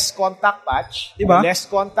have less contact patch. Diba? Less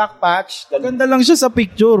contact patch. Ganda lang siya sa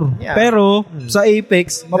picture. Yeah. Pero, sa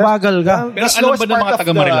Apex, mabagal ka. Pero alam ba ng mga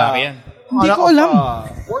taga-Marilaki yan? Hindi ko alam.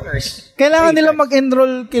 Corners. Kailangan nila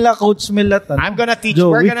mag-enroll kila Coach Mel at I'm gonna teach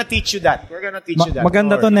you. We're gonna teach you that.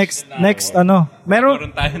 Maganda to next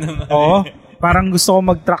Meron tayo ng Oo. Parang gusto ko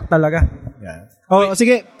mag-track talaga. Yeah.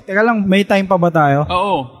 Sige. Teka lang, may time pa ba tayo?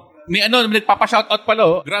 Oo. May nagpapa-shoutout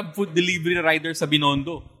pala, Grab food delivery rider sa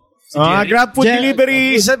Binondo. Grab food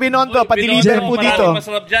delivery sa Binondo. Pa-deliver po dito. Maraming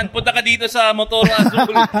masarap dyan. Punta ka dito sa Motora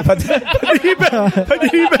Azul. Pa-deliver.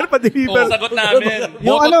 Sagot namin.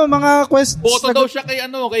 Yung mga quest... Boto daw siya kay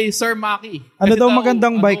Sir Maki. Ano Kasi daw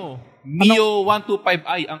magandang bike? Mio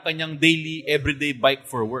 125i ang kanyang daily everyday bike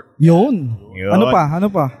for work. Yun. Ano pa?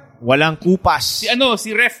 Walang kupas. Si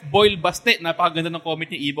Ref Boyle Baste, napakaganda ng comment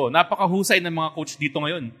ni Ibo. Napakahusay ng mga coach dito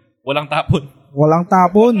ngayon. Walang tapon.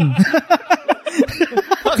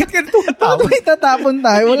 Bakit ka tumatapon? Ano itatapon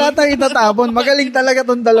tayo? Wala tayong itatapon. Magaling talaga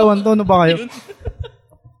tong dalawang to. Ano pa kayo?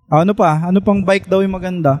 Ano pa? Ano pang bike daw yung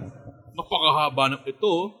maganda? Napakahaba ng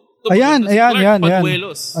ito. Ayan.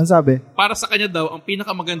 Paduelos. Ano sabi? Para sa kanya daw, ang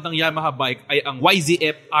pinakamagandang Yamaha bike ay ang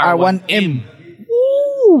YZF R1M.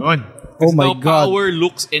 Kasi my God. power,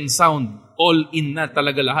 looks, and sound. All in na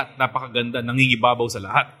talaga lahat. Napakaganda. Nangingibabaw sa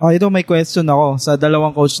lahat. Ito may question ako sa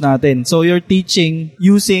dalawang coach natin. So you're teaching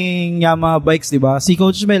using Yamaha bikes, di ba? Si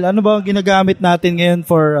Coach Mel, ano ba ginagamit natin ngayon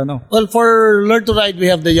for ano? Well, for learn to ride, we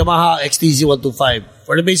have the Yamaha XTZ125.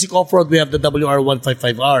 For the basic off-road, we have the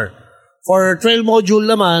WR155R. For trail module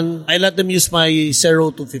naman, I let them use my Zero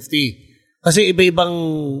 250. Kasi iba-ibang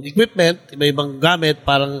equipment, iba-ibang gamit,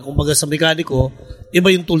 parang kumbaga sa mekaniko, iba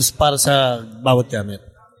yung tools para sa bawat gamit.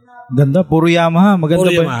 Ganda, puro Yamaha. Maganda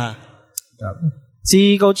Puro ba? Yamaha.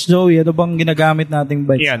 Si Coach Joey, ano bang ginagamit nating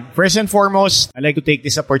bikes? Yan. First and foremost, I'd like to take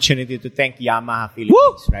this opportunity to thank Yamaha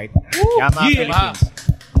Philippines, right? Yamaha Philippines.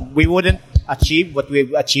 We wouldn't achieve what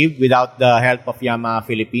we've achieved without the help of Yamaha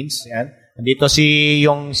Philippines. Yan. Nandito si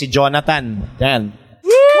Jonathan. Yan.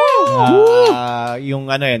 Yung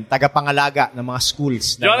tagapangalaga ng mga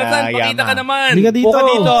schools. Jonathan, pakita ka naman. Halika dito.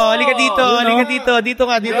 Dito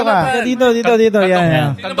nga. Dito.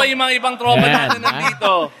 Yan. Sino ba yung mga ibang tropa natin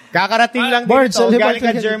nandito? Kakarating lang Bards, dito. halika, Galing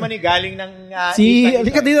halika. ng Germany, galing ng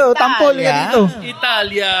Halika dito. Tampol, halika dito.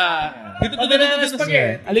 Italia.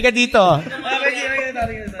 Halika dito.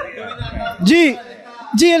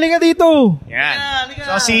 G, halika dito. Yan.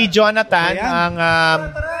 So si Jonathan, ang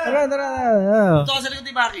Tara. Ito kasi likod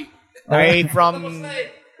ni Maki. ay from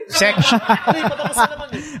section.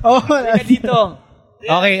 Halika dito.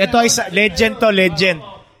 Okay, ito ay legend.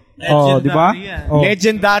 Di ba?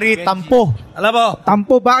 Legendary Tampo. Alam mo,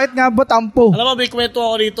 Tampo, bakit nga ba tampo? may kwento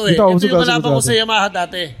ako dito eh. Ito, Ito yung sige. malaman ko sa Yamaha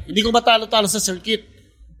dati. Hindi ko matalo-talo sa circuit.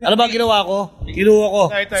 Alam ba ginawa ko? Kinuha ko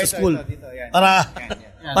sa school.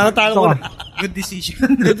 Para talo ko na. Good decision.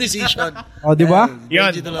 Di ba?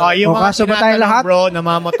 Yun. Yung mga kasya ba tayo sinatanong, lahat? bro, na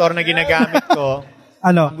mga motor na ginagamit ko.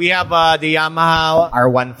 Ano? We have the Yamaha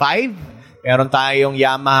R15. Meron tayong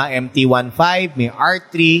Yamaha MT-15, may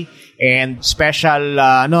R3, and special,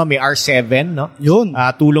 may R7, no? Yun.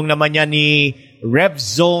 Tulong naman yan ni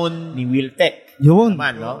RevZone, ni Wheeltech. Yun.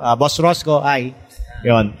 Naman, no? Boss Roscoe,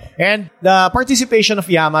 Yun. And the participation of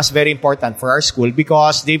Yamaha is very important for our school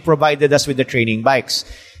because they provided us with the training bikes.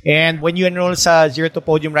 And when you enroll sa Zero to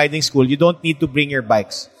Podium Riding School, you don't need to bring your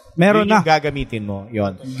bikes. Meron Yun yung na. gagamitin mo.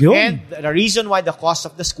 Yun. Yun. And the reason why the cost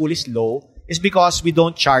of the school is low is because we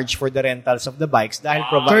don't charge for the rentals of the bikes dahil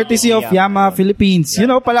provided Courtesy of Yamaha Philippines. You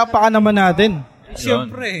know, palakpakan naman natin.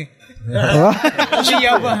 Siyempre. Si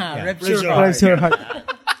Yamaha. Reps your heart.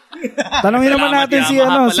 Tanungin naman natin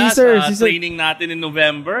si Sir. Training natin in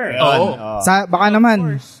November. Baka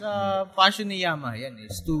naman. Passion ni Yamaha yan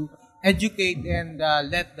is to educate and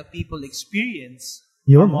let the people experience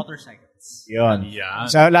Yun. motorcycles. Yun.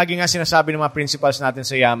 So, lagi nga sinasabi ng mga principals natin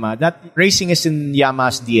sa Yamaha that racing is in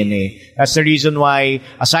Yamaha's DNA. That's the reason why,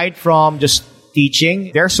 aside from just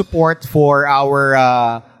teaching, their support for our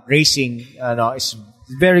racing is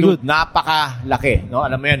very good. Napakalaki. No?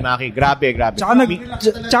 Alam mo yan, Maki. Grabe.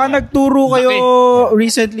 Tsaka nagturo kayo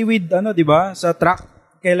recently with, di ba? Sa track.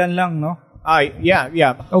 Kailan lang, no? Yeah.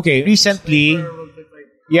 Okay. Recently,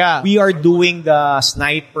 we are doing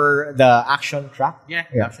the action track. Yeah.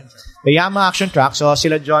 Action track. The Yamaha action track. So,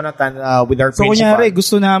 sila Jonathan with our So, principal. kunyari,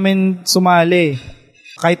 gusto namin sumali.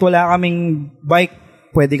 Kahit wala kaming bike,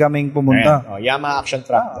 pwede kaming pumunta. Yamaha action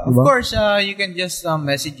track. Of course, you can just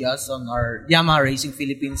message us on our Yamaha Racing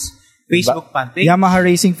Philippines Facebook fan page. Yamaha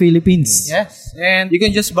Racing Philippines. Yes. And you can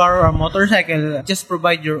just borrow our motorcycle. Just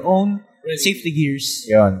provide your own safety gears.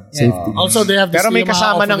 Yun. Safety. Also, they have this Pero may Yamaha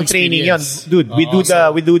kasama off-road ng training yun. experience. Dude,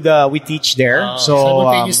 we teach there. So,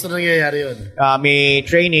 simultaneous na nangyayari yun. may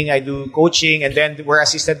training, I do coaching, and then we're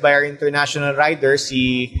assisted by our international riders,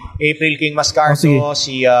 si April King Mascardo,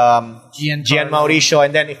 si Gian Mauricio,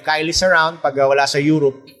 and then if Kylie's around, pag wala sa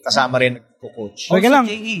Europe, kasama rin co-coach. Okay lang.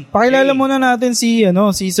 Pakilala muna natin si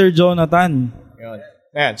Sir Jonathan. Yun.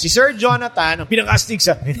 Ayan. Si Sir Jonathan, ang pinaka-astig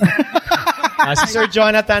sa si Sir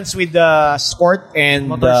Jonathan's with the sport and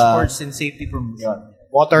Motorsports and safety promotion.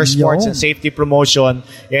 Motorsports and safety promotion.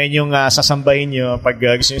 Yan yung sasambahin nyo pag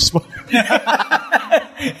gusto nyo sport.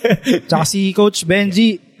 Tsaka si Coach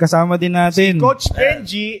Benji, kasama din natin. Si Coach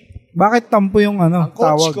Benji. Bakit tampo yung ang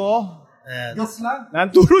coach tawag? ko. Gas lang.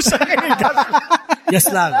 Nanturo sa akin. Yes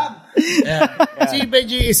lang. Si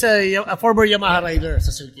Benji is a former Yamaha rider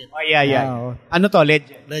sa circuit. Oh, yeah. Ano to?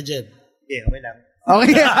 Legend. Yeah, okay lang.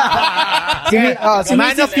 Okay. si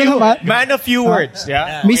Mrs. ko naman. Man of few words.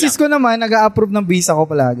 Yeah. Mrs. ko naman, nag-a-approve ng visa ko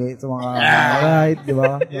palagi. Sa mga right, di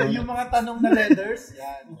ba? Yung mga tanong na leathers,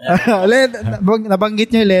 yan.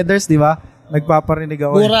 Nabanggit niyo yung leathers, di ba? Nagpaparinig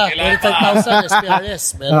ako. Mura, 25,000 SPRS.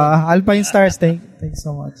 Alpine Stars, thank you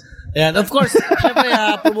so much. And of course, syempre,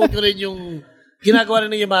 promote ko rin yung ginagawa rin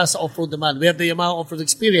ng Yamaha sa off-road naman. We have the Yamaha off-road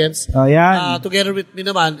experience. Yan. Together with me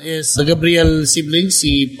naman is the Gabriel siblings,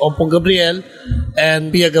 si Ompong Gabriel and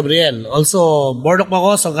Pia Gabriel. Also, Bornok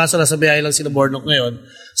Macos, ang kaso nasa biyahe lang sila Bornok ngayon.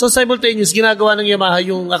 So simultaneous, ginagawa ng Yamaha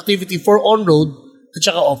yung activity for on-road at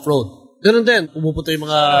saka off-road. Ganun din, pumupunta yung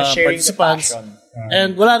mga participants.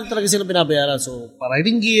 And wala rin talaga silang binabayaran. So,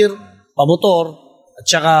 riding gear, pamotor, at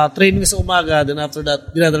saka training sa umaga. Then after that,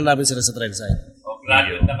 dinadala namin sila sa trail site.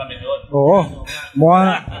 Graduate na kami doon. Oo.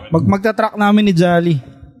 Magta-track namin ni Jolly.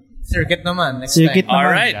 Circuit naman. Next Circuit time. naman.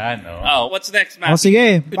 Alright. What's next, Matt?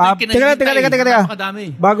 Sige. Teka.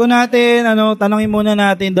 Bago natin, tanongin muna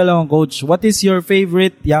natin dalawang coach. What is your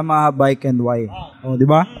favorite Yamaha bike and why? Di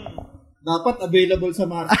ba? Dapat available sa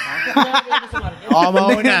market.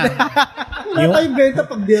 Mauna. Wala tayong benta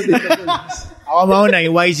pag di available. Mauna,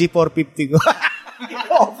 yung YZ450 ko.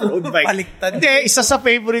 Off-road bike. Baliktad. Hindi, isa sa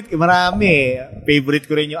favorite. Marami. Favorite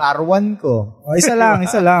ko rin yung R1 ko. Isa lang.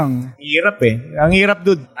 Hirap Ang hirap,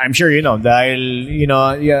 dude. I'm sure you know. Dahil,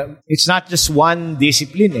 it's not just one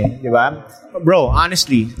discipline Di ba? Bro,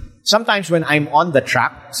 honestly, sometimes when I'm on the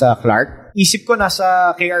track sa Clark, isip ko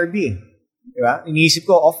nasa KRB Di ba? Iniisip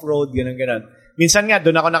ko off-road, ganun. Minsan nga,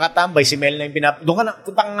 doon ako nakatambay. Si Mel na yung doon ka na,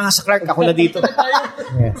 punta ka nga sa Clark. Ako na dito.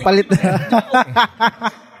 Palit na.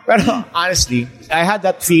 Pero honestly, I had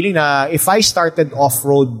that feeling na if I started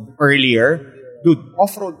off-road earlier, dude,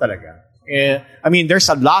 off-road talaga. I mean, there's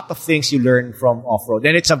a lot of things you learn from off-road.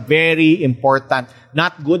 And it's a very important,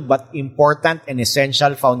 not good, but important and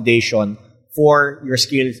essential foundation for your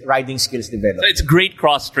skills, riding skills development. So it's great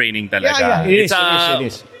cross-training talaga. Yeah, it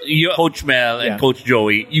is. Coach Mel and Coach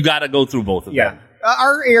Joey, you gotta go through both of them.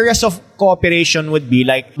 Our areas of cooperation would be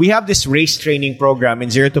like, we have this race training program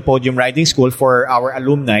in Zero to Podium Riding School for our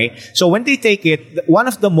alumni. So when they take it, one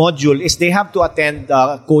of the module is they have to attend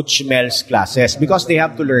Coach Mel's classes because they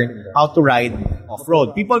have to learn how to ride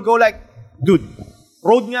off-road. People go like, dude,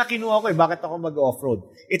 road nga kinuha ko bakit ako mag-off-road?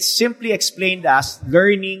 It's simply explained as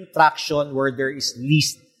learning traction where there is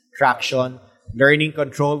least traction, learning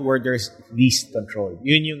control where there's least control.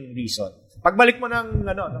 Yun yung reason. Pagbalik mo ng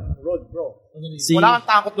road, bro. Wala kang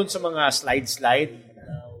takot dun sa mga slide.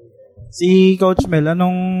 Si Coach Mel,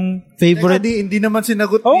 anong favorite? Hindi naman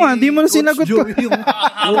sinagot hindi mo na sinagot ko. Yung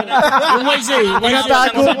YZ.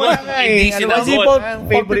 Tago mo na nga Ang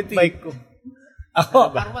favorite bike ko.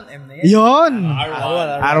 R1M na yan. Yun!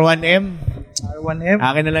 R1M. R1M.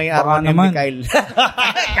 Akin na lang yung Baka R1M naman. ni Kyle.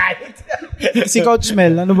 Si Coach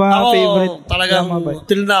Mel, ano ba favorite? Talagang,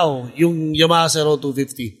 till now, yung Yamaha Zero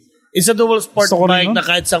 250. It's a dual sport bike na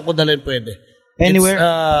kahit saan ko dalhin pwede. Anywhere?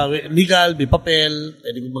 It's legal, may papel,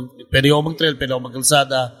 pwede ako mag-trail, pwede ako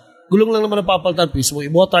mag-kalsada. Gulong lang naman ang papalitan. Pwede mo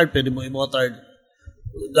i-motard, pwede mo i-motard.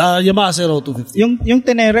 Yamaha Zero 250. Yung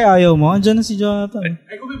Tenere ayaw mo? Andiyan na si Jonathan.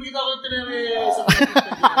 Ay, kung bibigyan ako ng Tenere sa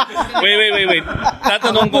Wait.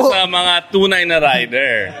 Tatanong ko sa mga tunay na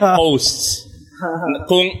rider, hosts,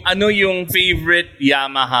 kung ano yung favorite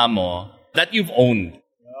Yamaha mo that you've owned.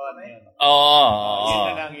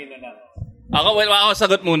 Yun na lang. Ako,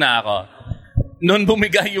 sagot muna ako. Noon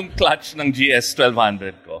bumigay yung clutch ng GS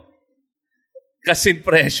 1200 ko, kasing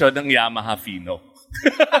presyo ng Yamaha Fino.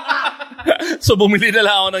 So bumili na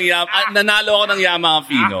lang ako ng nanalo ako ng Yamaha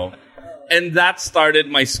Fino. And that started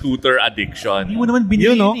my scooter addiction. Hindi mo naman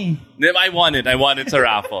binili I won it sa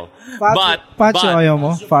raffle. Pacho ayaw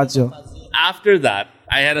mo? Pacho. After that,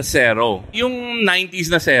 I had a Zero. Yung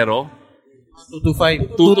 90s na Zero.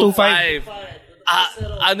 225.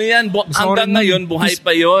 Ano yan? Hanggang ngayon, buhay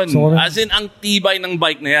pa yun. As in, ang tibay ng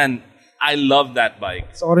bike na yan. I love that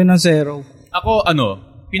bike. Sorry na Zero. Ako,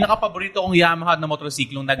 pinaka-paborito kong Yamaha na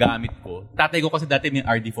motorsiklong nagamit ko. Tatay ko kasi dati may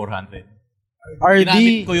RD400.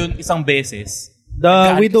 Ginamit ko yun isang beses.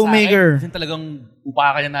 The Widowmaker. Kasi talagang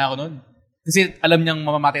upakan niya na ako nun. Kasi alam niyang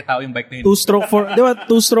mamamatay tao yung bike na yun. Two-stroke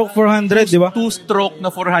 400, di ba? Two-stroke na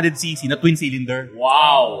 400cc na twin cylinder.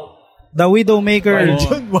 Wow! The Widowmaker.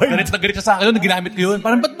 Galit na galit siya sa akin yun, ginamit ko yun.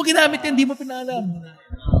 Parang ba't mo ginamit yan? Hindi mo pinalam.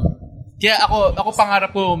 Kaya ako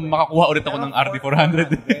pangarap ko makakuha ulit ako ng RD400.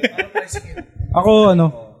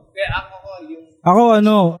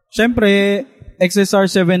 Ako, syempre,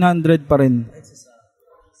 XSR 700 pa rin.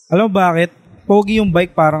 Alam mo bakit? Pogi yung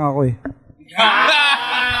bike parang ako eh.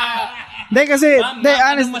 Hindi kasi,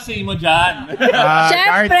 honest. Anong masay mo dyan?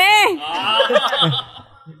 Syempre!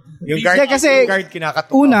 Yung guard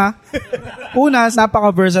kinakatuwa. Una,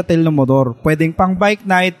 napaka-versatile ng motor. Pwedeng pang bike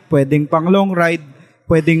night, pwedeng pang long ride,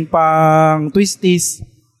 pwedeng pang twisties.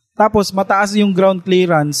 Tapos, mataas yung ground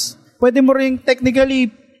clearance. Pwede mo rin technically,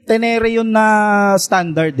 tenere yun na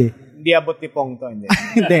standard eh. Hindi abot ni Pong to, hindi.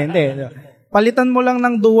 Hindi. Palitan mo lang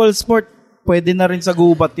ng dual sport, pwede na rin sa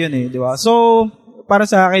gubat yun eh, di ba? So, para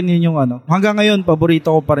sa akin yun yung hanggang ngayon, paborito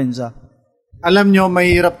ko pa rin siya. Alam nyo,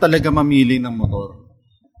 mahirap talaga mamili ng motor.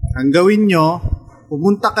 Ang gawin nyo,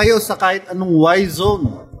 pumunta kayo sa kahit anong Y-Zone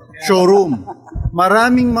showroom.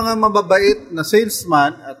 Maraming mga mababait na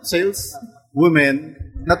salesman at saleswomen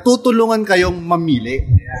na tutulungan kayong mamili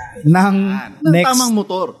ng tamang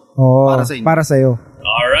motor para sa iyo.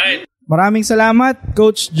 Alright. Maraming salamat,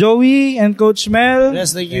 Coach Joey and Coach Mel.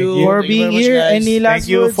 Yes, thank you. For being here. Any last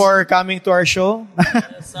Thank you words? for coming to our show.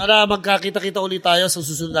 Sana magkakita-kita ulit tayo sa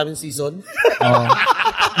susunod namin season.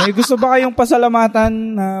 May gusto ba kayong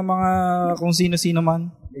pasalamatan na mga kung sino-sino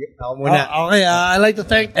man? Ako muna. Okay, I'd like to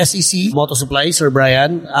thank SEC Motor Supply, Sir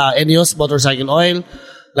Brian, Enios Motorcycle Oil.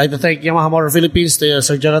 I'd like to thank Yamaha Motor Philippines,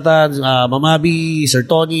 Sir Jonathan, Mamabi, Sir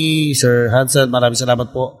Tony, Sir Hansen. Maraming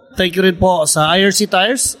salamat po. Thank you rin po sa IRC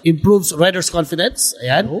Tires, improves riders' confidence.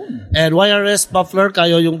 Ayan. And YRS Buffler,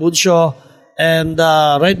 kayo yung Bunsyo. And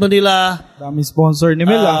Ride Manila. Daming sponsor ni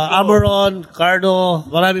Mel. Amaron, Cardo.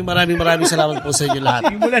 Maraming salamat po sa inyo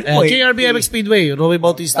lahat. And KRB MX Speedway, Romy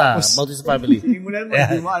Bautista family. Hindi mo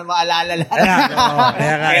maalala lahat.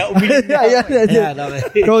 Kaya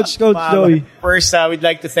okay. Coach Joey. First, we'd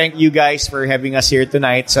like to thank you guys for having us here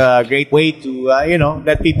tonight. It's a great way to,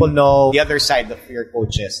 let people know the other side of your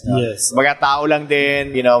coaches. Yes. Mga tao lang din.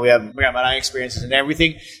 We have maraming experiences and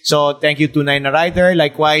everything. So, thank you to Nine Rider.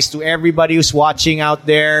 Likewise, to everybody who's watching out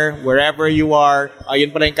there, wherever you are. Ayun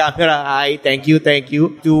pala yung camera. Hi, thank you.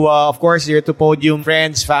 To, of course, here to Podium,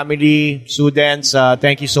 friends, family, students,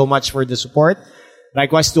 thank you so much for the support.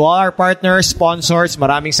 Likewise, to all our partners, sponsors,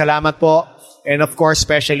 maraming salamat po. And of course,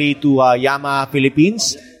 especially to Yamaha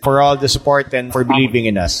Philippines for all the support and for believing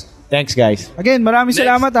in us. Thanks, guys. Again, maraming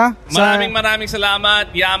salamat ha. Maraming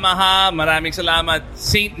salamat, Yamaha. Maraming salamat,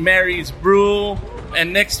 St. Mary's Brew.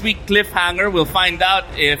 And next week, Cliffhanger, we'll find out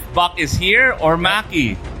if Buck is here or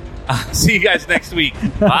Mackie. See you guys next week.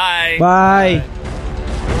 Bye. Bye.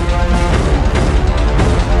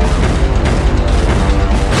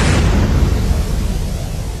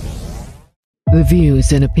 The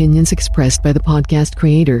views and opinions expressed by the podcast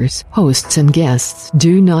creators, hosts, and guests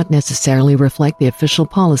do not necessarily reflect the official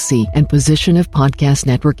policy and position of Podcast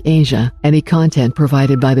Network Asia. Any content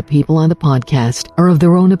provided by the people on the podcast are of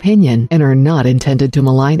their own opinion and are not intended to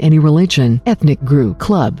malign any religion, ethnic group,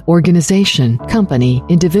 club, organization, company,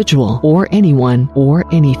 individual, or anyone or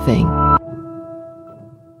anything.